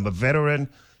cancer. I'm a veteran,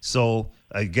 so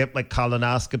I get my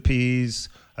colonoscopies.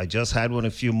 I just had one a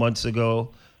few months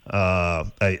ago.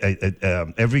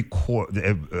 Every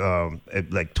quarter,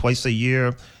 like twice a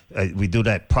year, we do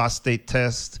that prostate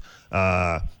test.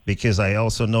 Because I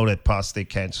also know that prostate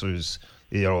cancer is,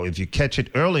 if you catch it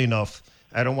early enough,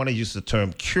 I don't want to use the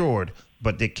term cured,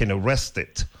 but they can arrest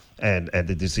it and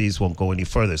the disease won't go any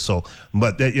further. So,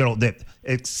 but that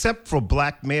except for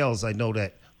black males, I know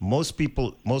that most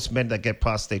men that get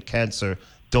prostate cancer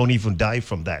don't even die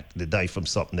from that. They die from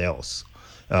something else.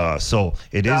 So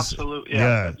it is, absolutely,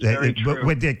 but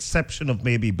with the exception of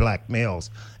maybe black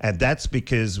males, and that's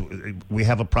because we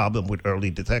have a problem with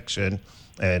early detection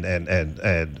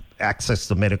and access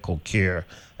to medical care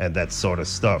and that sort of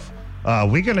stuff.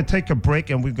 We're going to take a break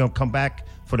and we're going to come back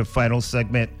for the final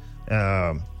segment.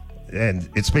 And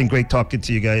it's been great talking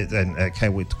to you guys, and I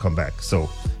can't wait to come back. So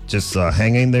just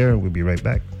hang in there. We'll be right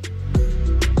back.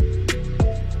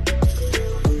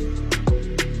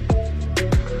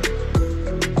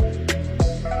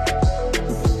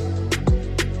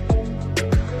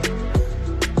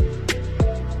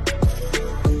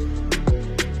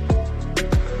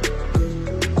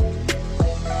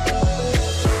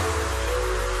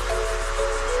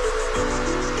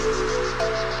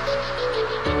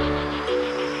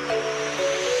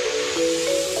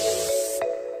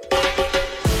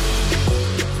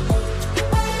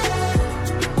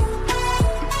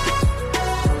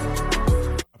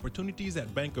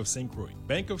 At Bank of St. Croix.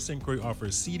 Bank of St. Croix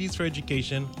offers CDs for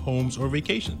education, homes, or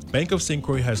vacations. Bank of St.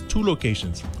 Croix has 2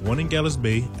 locations, one in Gallows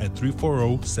Bay at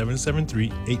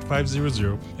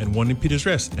 340-773-8500 and one in Peters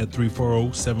Rest at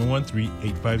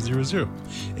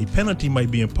 340-713-8500. A penalty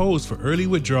might be imposed for early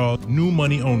withdrawal, new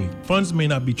money only. Funds may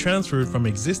not be transferred from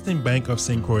existing Bank of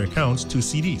St. Croix accounts to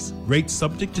CDs. Rates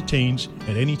subject to change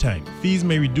at any time. Fees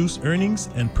may reduce earnings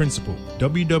and principal.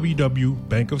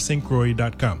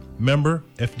 www.bankofstcroix.com. Member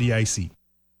FDIC.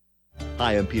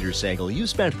 Hi, I'm Peter Sagal. You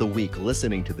spent the week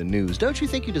listening to the news. Don't you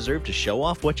think you deserve to show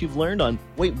off what you've learned on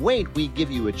Wait, we give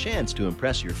you a chance to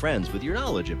impress your friends with your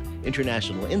knowledge of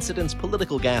international incidents,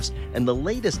 political gaffes, and the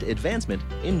latest advancement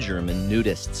in German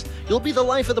nudists. You'll be the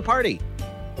life of the party.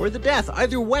 or the death.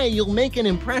 Either way, you'll make an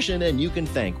impression and you can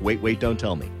thank Wait, Wait, Don't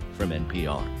Tell Me from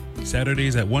NPR.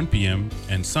 Saturdays at 1 p.m.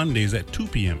 and Sundays at 2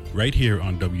 p.m. right here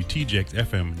on WTJX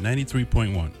FM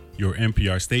 93.1, your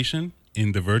NPR station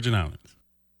in the Virgin Islands.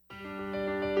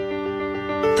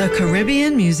 The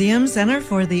Caribbean Museum Center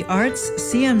for the Arts,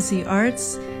 CMC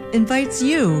Arts, invites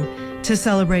you to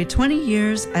celebrate 20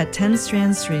 years at 10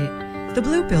 Strand Street, the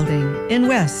Blue Building in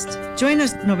West. Join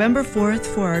us November 4th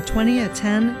for our 20 at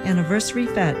 10 anniversary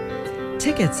fete.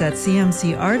 Tickets at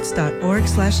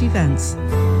cmcarts.org/events.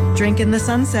 Drink in the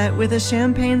sunset with a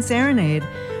champagne serenade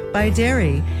by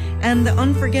Dairy, and the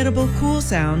unforgettable cool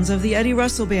sounds of the Eddie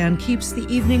Russell Band keeps the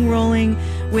evening rolling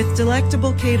with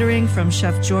delectable catering from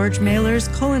Chef George Mailer's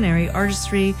culinary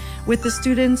artistry with the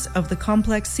students of the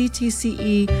complex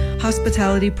CTCE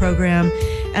hospitality program,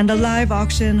 and a live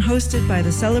auction hosted by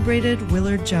the celebrated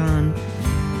Willard John.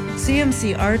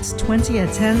 CMC Arts 20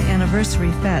 at 10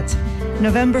 Anniversary Fete,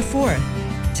 November 4th.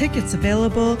 Tickets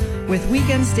available with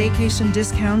weekend staycation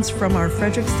discounts from our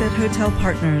Frederiksted Hotel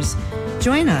partners.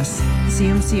 Join us,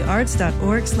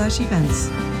 cmcarts.org/events.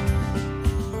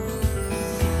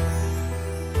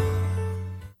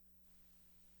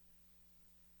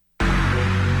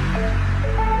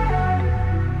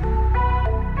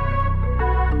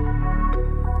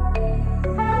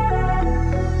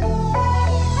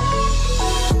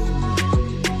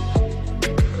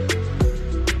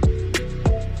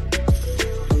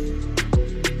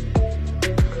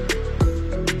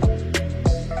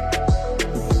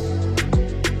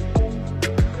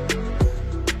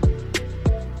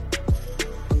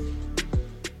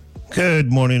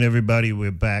 Good morning, everybody.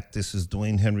 We're back. This is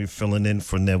Dwayne Henry filling in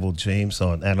for Neville James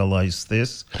on Analyze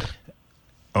This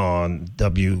on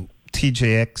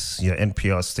WTJX, your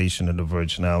NPR station in the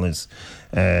Virgin Islands.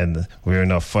 And we're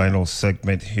in our final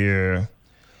segment here.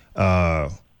 We're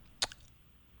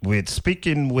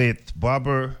speaking with Barb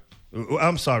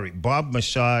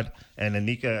Michaud and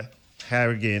Anika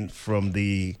Harrigan from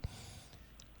the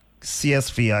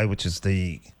CSVI, which is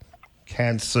the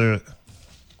Cancer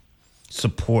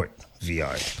Support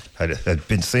VI. I've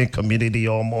been saying community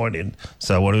all morning,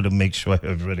 so I wanted to make sure I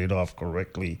had read it off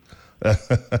correctly.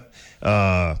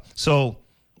 So,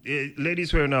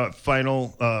 ladies, we're in our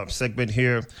final segment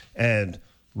here, and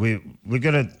we're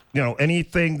gonna,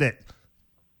 anything that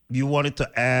you wanted to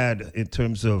add in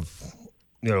terms of,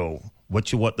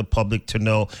 what you want the public to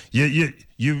know. You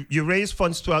raise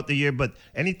funds throughout the year, but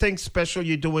anything special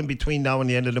you're doing between now and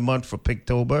the end of the month for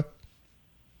Pinktober?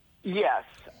 Yes.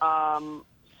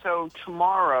 So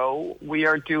tomorrow we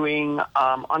are doing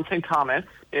on St. Thomas.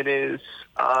 It is,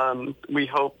 we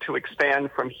hope to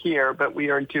expand from here, but we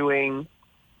are doing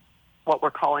what we're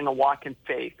calling a walk in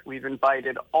faith. We've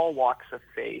invited all walks of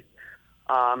faith.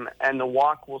 And the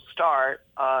walk will start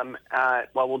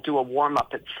we'll do a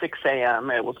warm-up at 6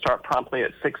 a.m. It will start promptly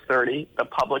at 6:30. The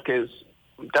public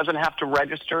doesn't have to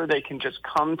register. They can just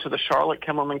come to the Charlotte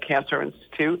Kimmelman Cancer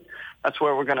Institute. That's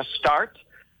where we're going to start.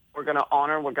 We're going to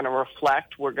honor, we're going to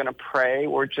reflect, we're going to pray.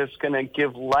 We're just going to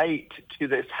give light to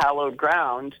this hallowed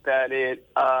ground that it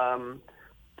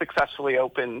successfully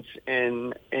opens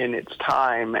in its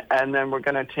time. And then we're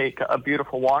going to take a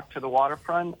beautiful walk to the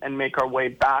waterfront and make our way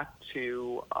back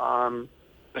to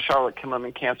the Charlotte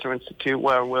Kimmelman Cancer Institute,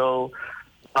 where we'll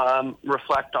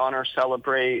reflect, honor,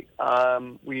 celebrate.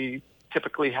 We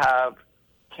typically have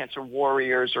cancer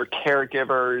warriors or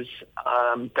caregivers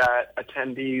that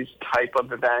attend these type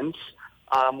of events,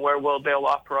 where they'll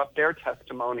offer up their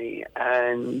testimony.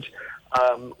 And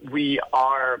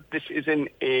this isn't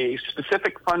a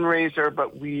specific fundraiser,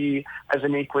 but we, as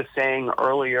Anik was saying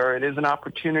earlier, it is an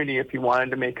opportunity if you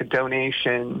wanted to make a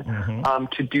donation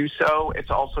to do so.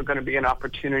 It's also going to be an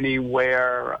opportunity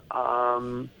where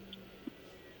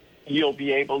you'll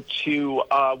be able to,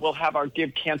 we'll have our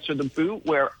Give Cancer the Boot,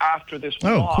 where after this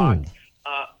walk, cool.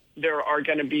 There are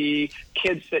going to be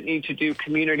kids that need to do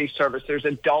community service. There's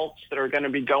adults that are going to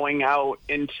be going out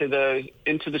into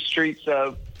the streets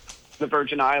of the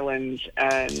Virgin Islands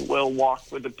and will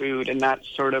walk with a boot. And that's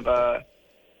sort of a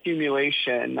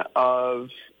accumulation of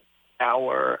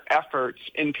our efforts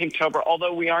in Pinktober,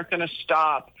 although we aren't going to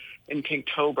stop in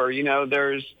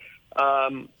Pinktober.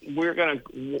 We're going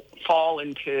to fall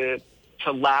into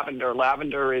lavender.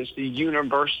 Lavender is the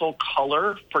universal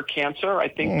color for cancer. I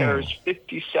think there's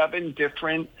 57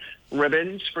 different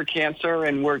ribbons for cancer,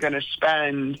 and we're going to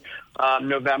spend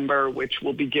November, which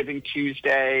will be Giving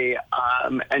Tuesday,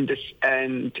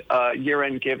 and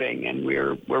year-end giving, and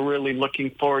we're really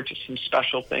looking forward to some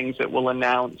special things that we'll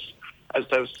announce as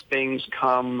those things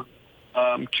come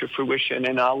to fruition.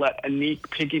 And I'll let Anik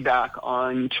piggyback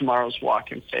on tomorrow's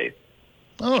Walk in Faith.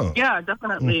 Oh. Yeah,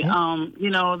 definitely.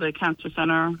 The cancer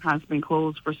center has been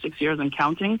closed for 6 years and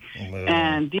counting.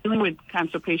 And dealing with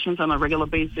cancer patients on a regular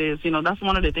basis, that's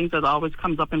one of the things that always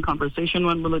comes up in conversation.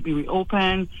 When will it be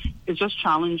reopened? It's just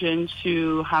challenging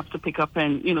to have to pick up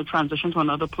and, transition to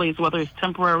another place, whether it's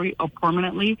temporary or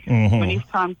permanently. Many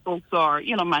times folks are,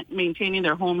 maintaining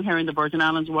their home here in the Virgin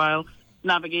Islands while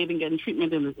navigating, getting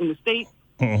treatment in the state.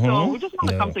 So we just want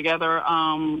to come together.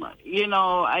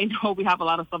 I know we have a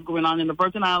lot of stuff going on in the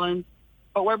Virgin Islands,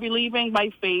 but we're believing by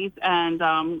faith, and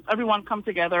everyone come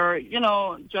together,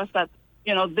 just that,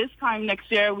 this time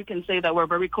next year we can say that we're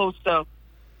very close to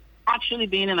actually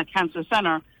being in a cancer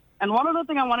center. And one other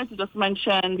thing I wanted to just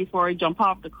mention before I jump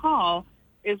off the call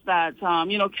is that,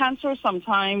 cancer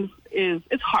sometimes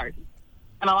it's hard.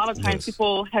 And a lot of times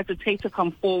people hesitate to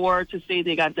come forward to say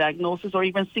they got diagnosis or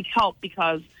even seek help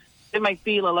because they might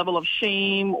feel a level of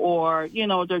shame or,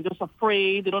 they're just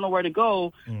afraid. They don't know where to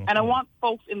go. And I want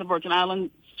folks in the Virgin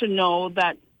Islands to know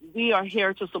that we are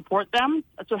here to support them,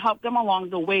 to help them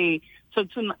along the way. So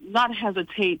to not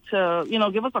hesitate to,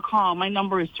 give us a call. My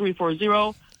number is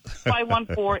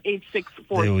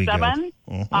 340-514-8647.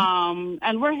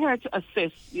 And we're here to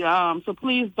assist. So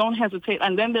please don't hesitate.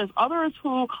 And then there's others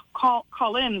who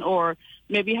call in or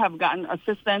maybe have gotten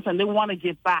assistance and they want to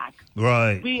give back.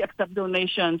 Right. We accept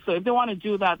donations. So if they want to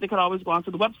do that, they could always go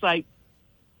onto the website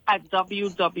at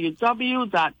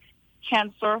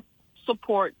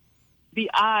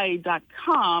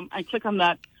www.cancersupportbi.com and click on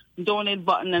that donate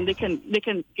button, and they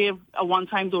can give a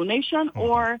one-time donation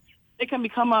or they can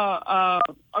become a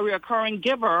recurring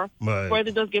giver where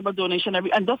they just give a donation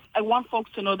every. And I want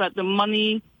folks to know that the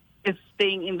money is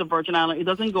staying in the Virgin Islands. It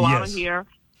doesn't go out of here.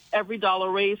 Every dollar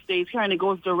raised stays here, and it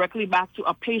goes directly back to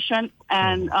a patient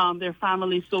and their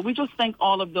family. So we just thank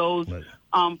all of those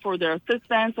for their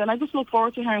assistance, and I just look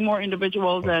forward to hearing more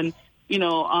individuals. And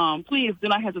please do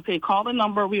not hesitate. Call the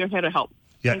number. We are here to help.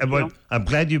 Yeah, but I'm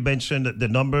glad you mentioned the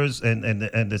numbers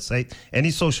and the site.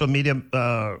 Any social media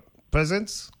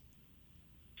presence?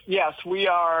 Yes, we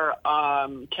are.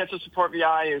 Cancer Support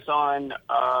VI is on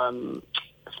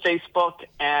Facebook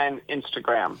and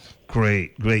Instagram.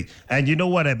 Great. And you know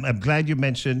what? I'm glad you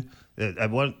mentioned. I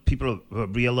want people to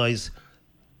realize,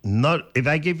 if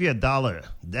I give you $1,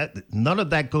 none of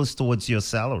that goes towards your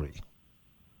salary.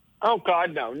 Oh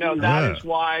God, no. That is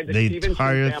why the Stevenson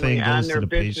family and their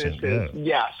businesses.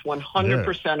 Yes,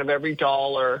 100% of every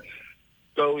dollar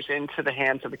goes into the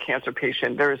hands of a cancer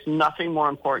patient. There is nothing more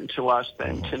important to us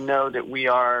than to know that we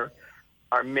are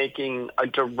making a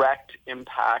direct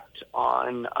impact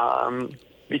on,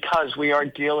 because we are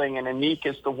dealing, and Anik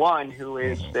is the one who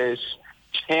is this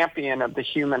champion of the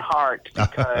human heart,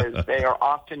 because they are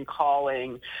often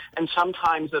calling, and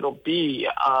sometimes it'll be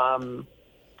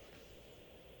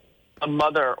a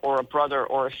mother or a brother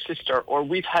or a sister, or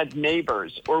we've had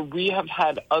neighbors, or we have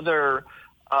had another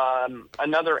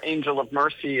angel of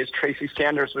mercy is Tracy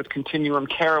Sanders with Continuum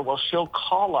Care. Well, she'll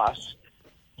call us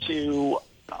to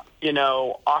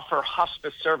offer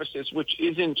hospice services, which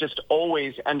isn't just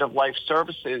always end-of-life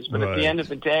services, but at the end of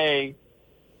the day,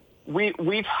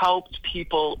 we've helped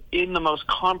people in the most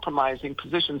compromising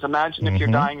positions. Imagine if you're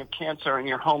dying of cancer and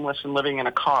you're homeless and living in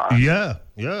a car. Yeah.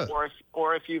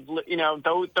 Or if you've,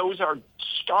 those are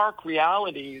stark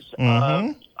realities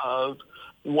of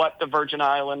what the Virgin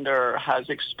Islander has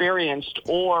experienced,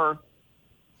 or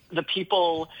the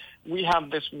people. We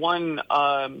have this one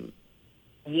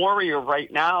warrior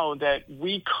right now that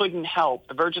we couldn't help.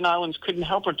 The Virgin Islands couldn't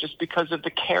help her just because of the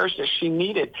cares that she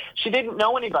needed. She didn't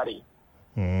know anybody.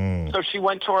 So she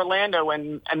went to Orlando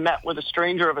and met with a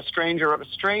stranger of a stranger of a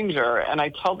stranger. And I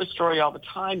tell this story all the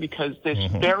time because this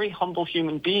very humble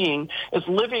human being is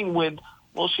living with,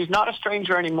 she's not a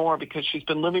stranger anymore because she's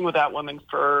been living with that woman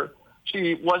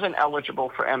she wasn't eligible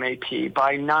for MAP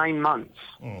by 9 months.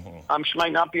 She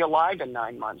might not be alive in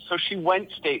 9 months. So she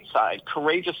went stateside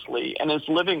courageously and is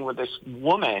living with this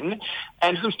woman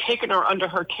and who's taken her under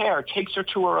her care, takes her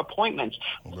to her appointments,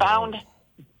 found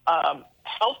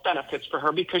health benefits for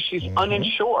her because she's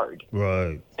uninsured.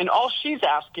 Right. And all she's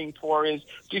asking for is,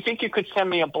 do you think you could send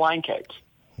me a blanket?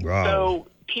 Wow. So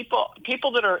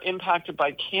people that are impacted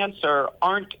by cancer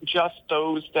aren't just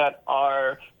those that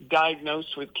are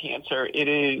diagnosed with cancer. It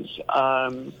is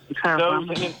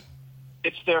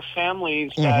it's their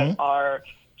families that are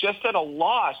just at a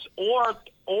loss, or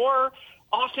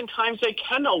oftentimes they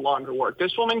can no longer work.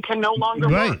 This woman can no longer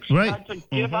work. She had to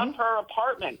give up her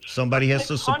apartment. Somebody has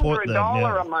to support them.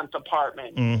 $600 a month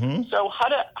apartment. So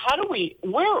how do we?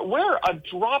 We're a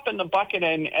drop in the bucket,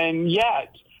 and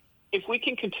yet, if we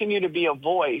can continue to be a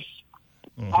voice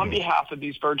on behalf of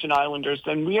these Virgin Islanders,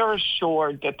 then we are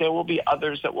assured that there will be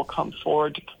others that will come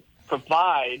forward to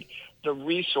provide the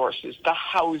resources, the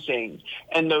housing,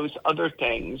 and those other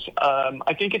things.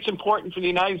 I think it's important for the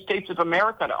United States of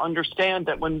America to understand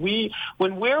that when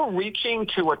we're reaching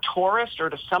to a tourist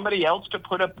or to somebody else to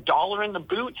put a dollar in the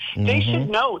boot, they should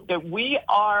know that we're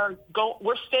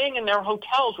staying in their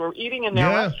hotels, we're eating in their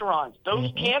restaurants.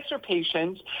 Those cancer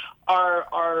patients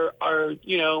are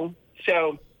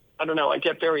so I don't know. I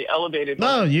get very elevated.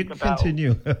 No, you can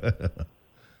continue.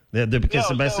 Because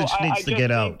the message needs to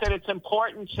get out. I think that it's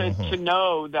important to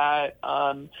know that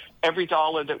every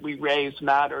dollar that we raise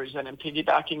matters. And in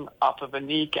piggybacking off of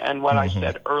Anik and what I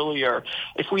said earlier,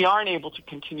 if we aren't able to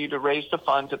continue to raise the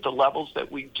funds at the levels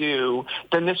that we do,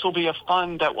 then this will be a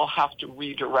fund that we'll have to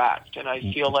redirect. And I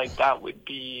feel like that would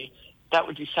be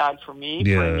sad for me,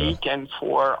 for Anik, and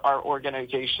for our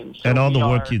organization. So and all the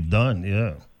work you've done,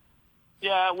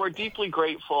 Yeah, we're deeply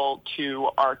grateful to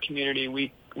our community.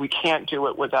 We can't do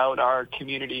it without our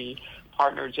community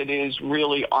partners. It is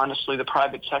really, honestly, the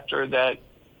private sector that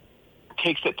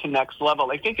takes it to next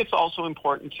level. I think it's also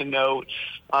important to note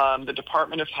the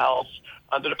Department of Health.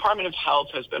 The Department of Health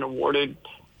has been awarded,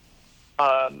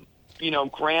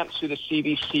 grants through the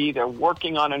CDC. They're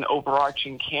working on an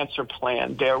overarching cancer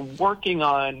plan. They're working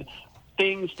on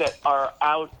things that are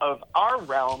out of our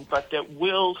realm, but that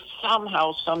will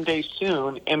somehow, someday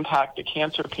soon, impact a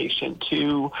cancer patient.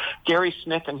 To Gary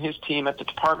Smith and his team at the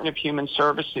Department of Human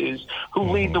Services,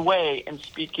 who lead the way in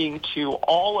speaking to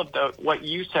all of what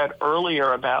you said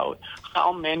earlier about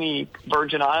how many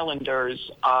Virgin Islanders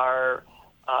are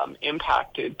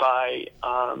impacted by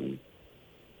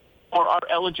or are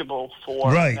eligible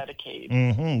for Medicaid.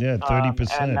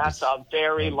 30%. And that's a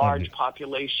very large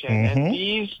population. And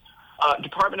these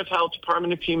Department of Health,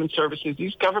 Department of Human Services,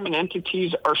 these government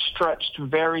entities are stretched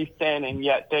very thin, and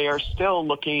yet they are still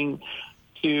looking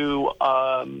to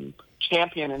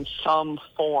champion in some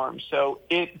form. So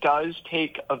it does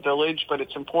take a village, but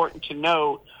it's important to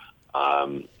note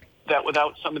that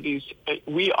without some of these,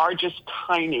 we are just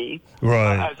tiny.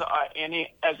 Right.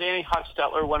 Annie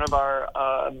Hostetler, one of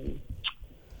our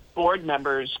board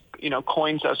members,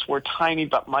 coins us, we're tiny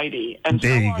but mighty. And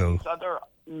there so you are go. These other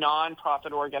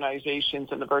non-profit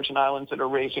organizations in the Virgin Islands that are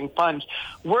raising funds.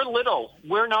 We're little.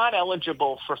 We're not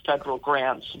eligible for federal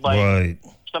grants like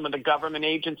some of the government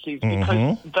agencies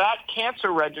because that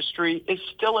cancer registry is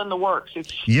still in the works.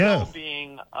 It's still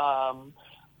being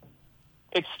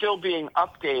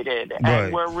updated,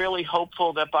 and we're really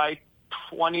hopeful that by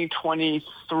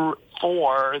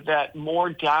 2024 that more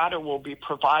data will be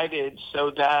provided so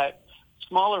that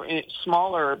smaller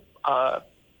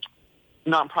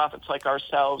nonprofits like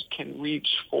ourselves can reach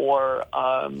for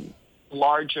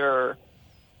larger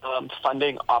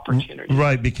funding opportunities.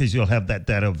 Right, because you'll have that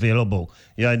data available.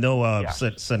 Yeah, I know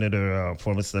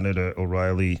former Senator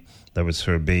O'Reilly, that was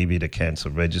her baby, the cancer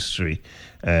registry.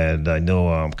 And I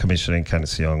know Commissioner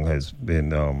Encarnacion has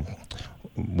been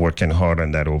working hard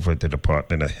on that over at the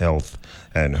Department of Health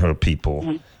and her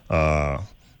people.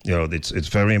 It's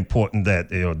very important that,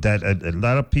 that a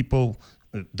lot of people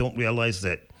don't realize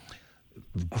that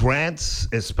grants,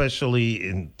 especially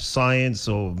in science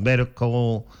or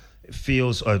medical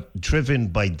fields, are driven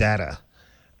by data.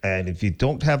 And if you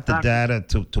don't have the data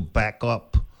to back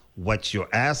up what you're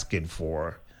asking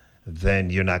for, then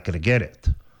you're not going to get it.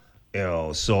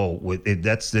 So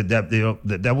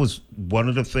that was one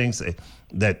of the things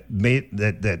that made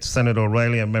that Senator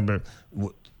O'Reilly, I remember,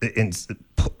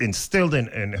 instilled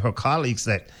in her colleagues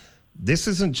that this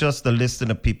isn't just a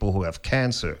listing of people who have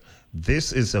cancer.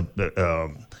 This is a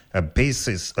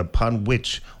basis upon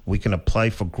which we can apply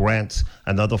for grants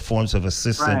and other forms of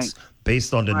assistance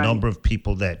based on the number of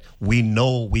people that we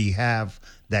know we have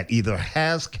that either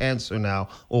has cancer now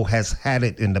or has had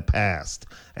it in the past.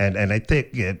 And I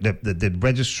think the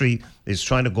registry is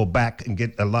trying to go back and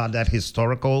get a lot of that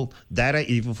historical data,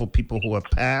 even for people who have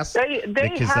passed,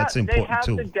 because that's important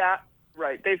too.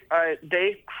 Right. They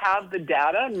have the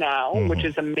data now, which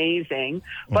is amazing.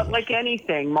 But like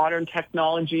anything, modern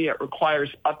technology, it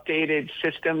requires updated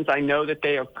systems. I know that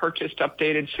they have purchased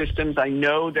updated systems. I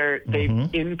know they've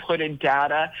inputted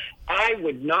data. I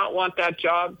would not want that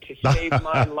job to save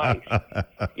my life,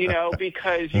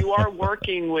 because you are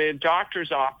working with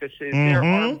doctors' offices. There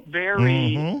are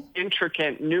very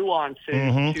intricate nuances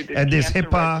to the and this cancer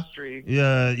HIPAA, registry.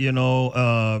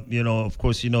 Of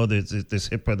course, there's this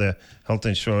HIPAA, the Health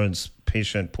Insurance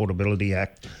Patient Portability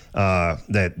Act,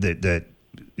 that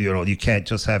you can't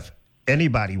just have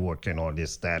anybody working on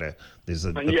this data. There's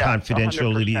a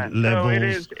confidentiality 100%.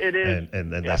 levels. So it is,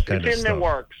 and that's kind of in stuff. the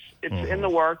works. It's in the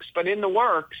works, but in the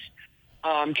works,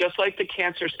 just like the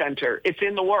Cancer Center. It's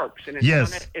in the works, and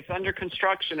it's under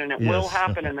construction, and it will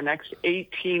happen in the next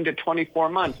 18 to 24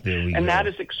 months. And that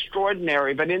is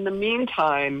extraordinary. But in the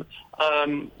meantime,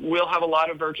 we'll have a lot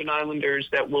of Virgin Islanders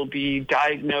that will be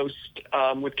diagnosed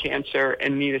with cancer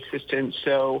and need assistance.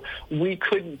 So we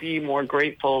couldn't be more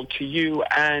grateful to you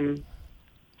and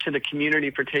to the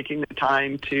community for taking the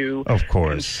time to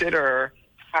consider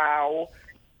how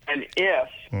and if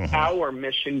our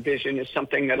mission vision is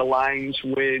something that aligns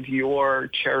with your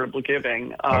charitable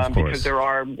giving, because there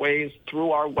are ways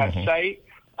through our website,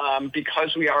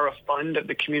 because we are a fund of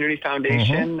the Community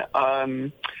Foundation,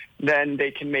 then they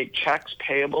can make checks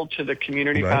payable to the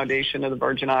Community Foundation of the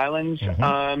Virgin Islands.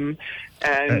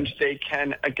 And they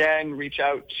can, again, reach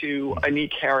out to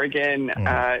Anique Harrigan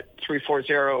at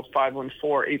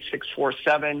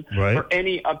 340-514-8647 for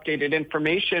any updated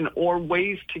information or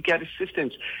ways to get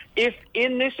assistance. If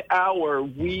in this hour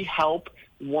we help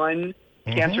one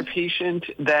cancer patient,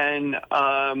 then,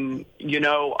 I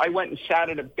went and sat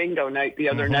at a bingo night the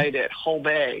other night at Hull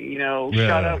Bay.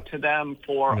 Shout out to them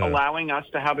for allowing us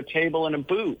to have a table and a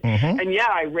booth. And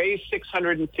I raised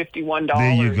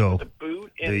 $651 with a booth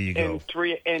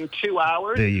in 2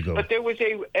 hours. There you go. But there was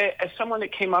someone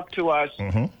that came up to us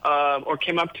or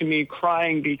came up to me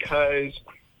crying because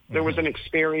there was an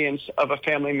experience of a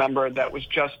family member that was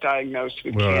just diagnosed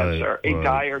with cancer, a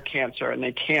dire cancer, and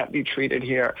they can't be treated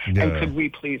here. And could we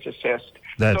please assist?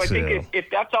 So I think if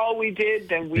that's all we did,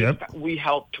 then we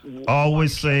helped.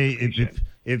 Always say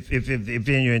if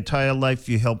in your entire life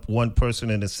you help one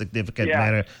person in a significant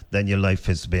manner, then your life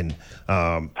has been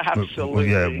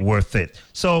absolutely worth it.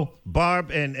 So Barb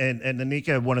and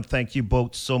Anika, I want to thank you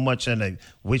both so much, and I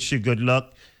wish you good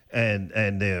luck.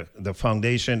 And the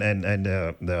foundation and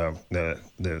the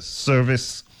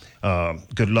service,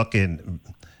 good luck and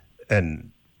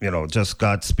just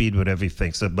Godspeed with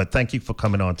everything. So, but thank you for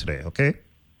coming on today. Okay.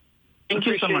 Thank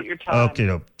you so much. Your time.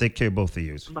 Okay, take care, both of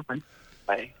you.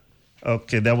 Bye.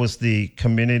 Okay, that was the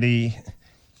community.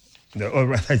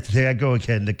 There I go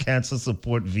again. The Cancer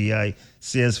Support VI,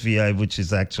 CSVI, which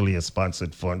is actually a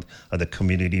sponsored fund of the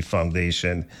Community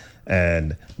Foundation,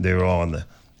 and they're on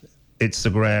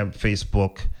Instagram,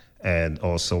 Facebook, and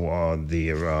also on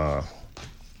the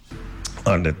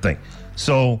thing.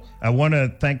 So I want to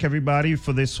thank everybody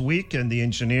for this week, and the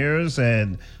engineers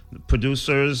and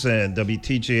producers and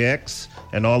WTJX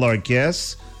and all our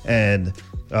guests. And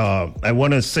I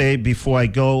want to say before I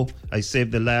go, I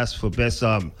saved the last for best.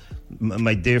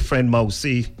 My dear friend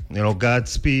Mausi,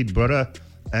 Godspeed, brother,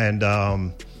 and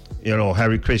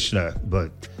Hare Krishna.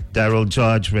 But Daryl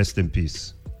George, rest in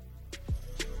peace.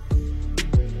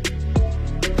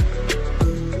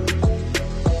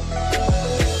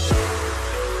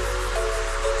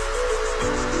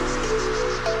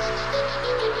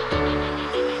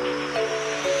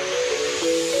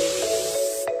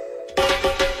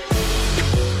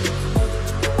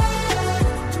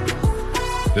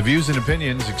 The views and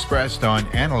opinions expressed on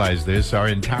Analyze This are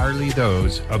entirely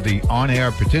those of the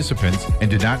on-air participants and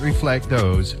do not reflect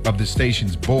those of the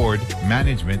station's board,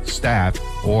 management, staff,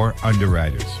 or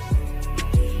underwriters.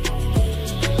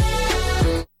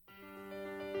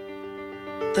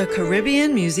 The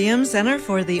Caribbean Museum Center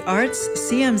for the Arts,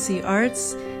 CMC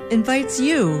Arts, invites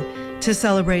you to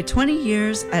celebrate 20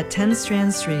 years at 10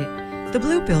 Strand Street, the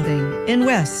Blue Building in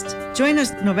West. Join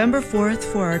us November 4th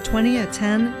for our 20 at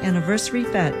 10 anniversary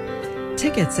fete.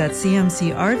 Tickets at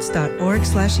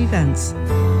cmcarts.org/events.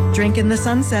 Drink in the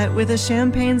sunset with a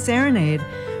champagne serenade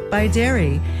by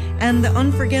Dairy, and the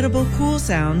unforgettable cool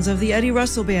sounds of the Eddie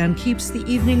Russell Band keeps the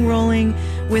evening rolling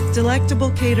with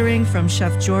delectable catering from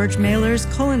Chef George Mailer's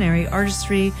culinary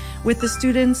artistry with the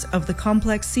students of the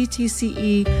complex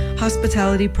CTCE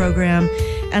hospitality program,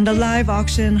 and a live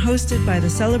auction hosted by the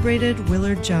celebrated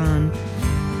Willard John.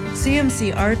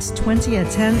 CMC Arts 20 at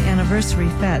 10 Anniversary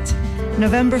Fete,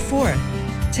 November 4th.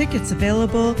 Tickets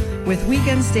available with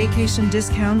weekend staycation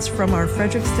discounts from our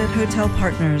Frederiksted Hotel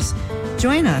partners.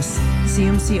 Join us,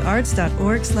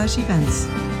 cmcarts.org/events.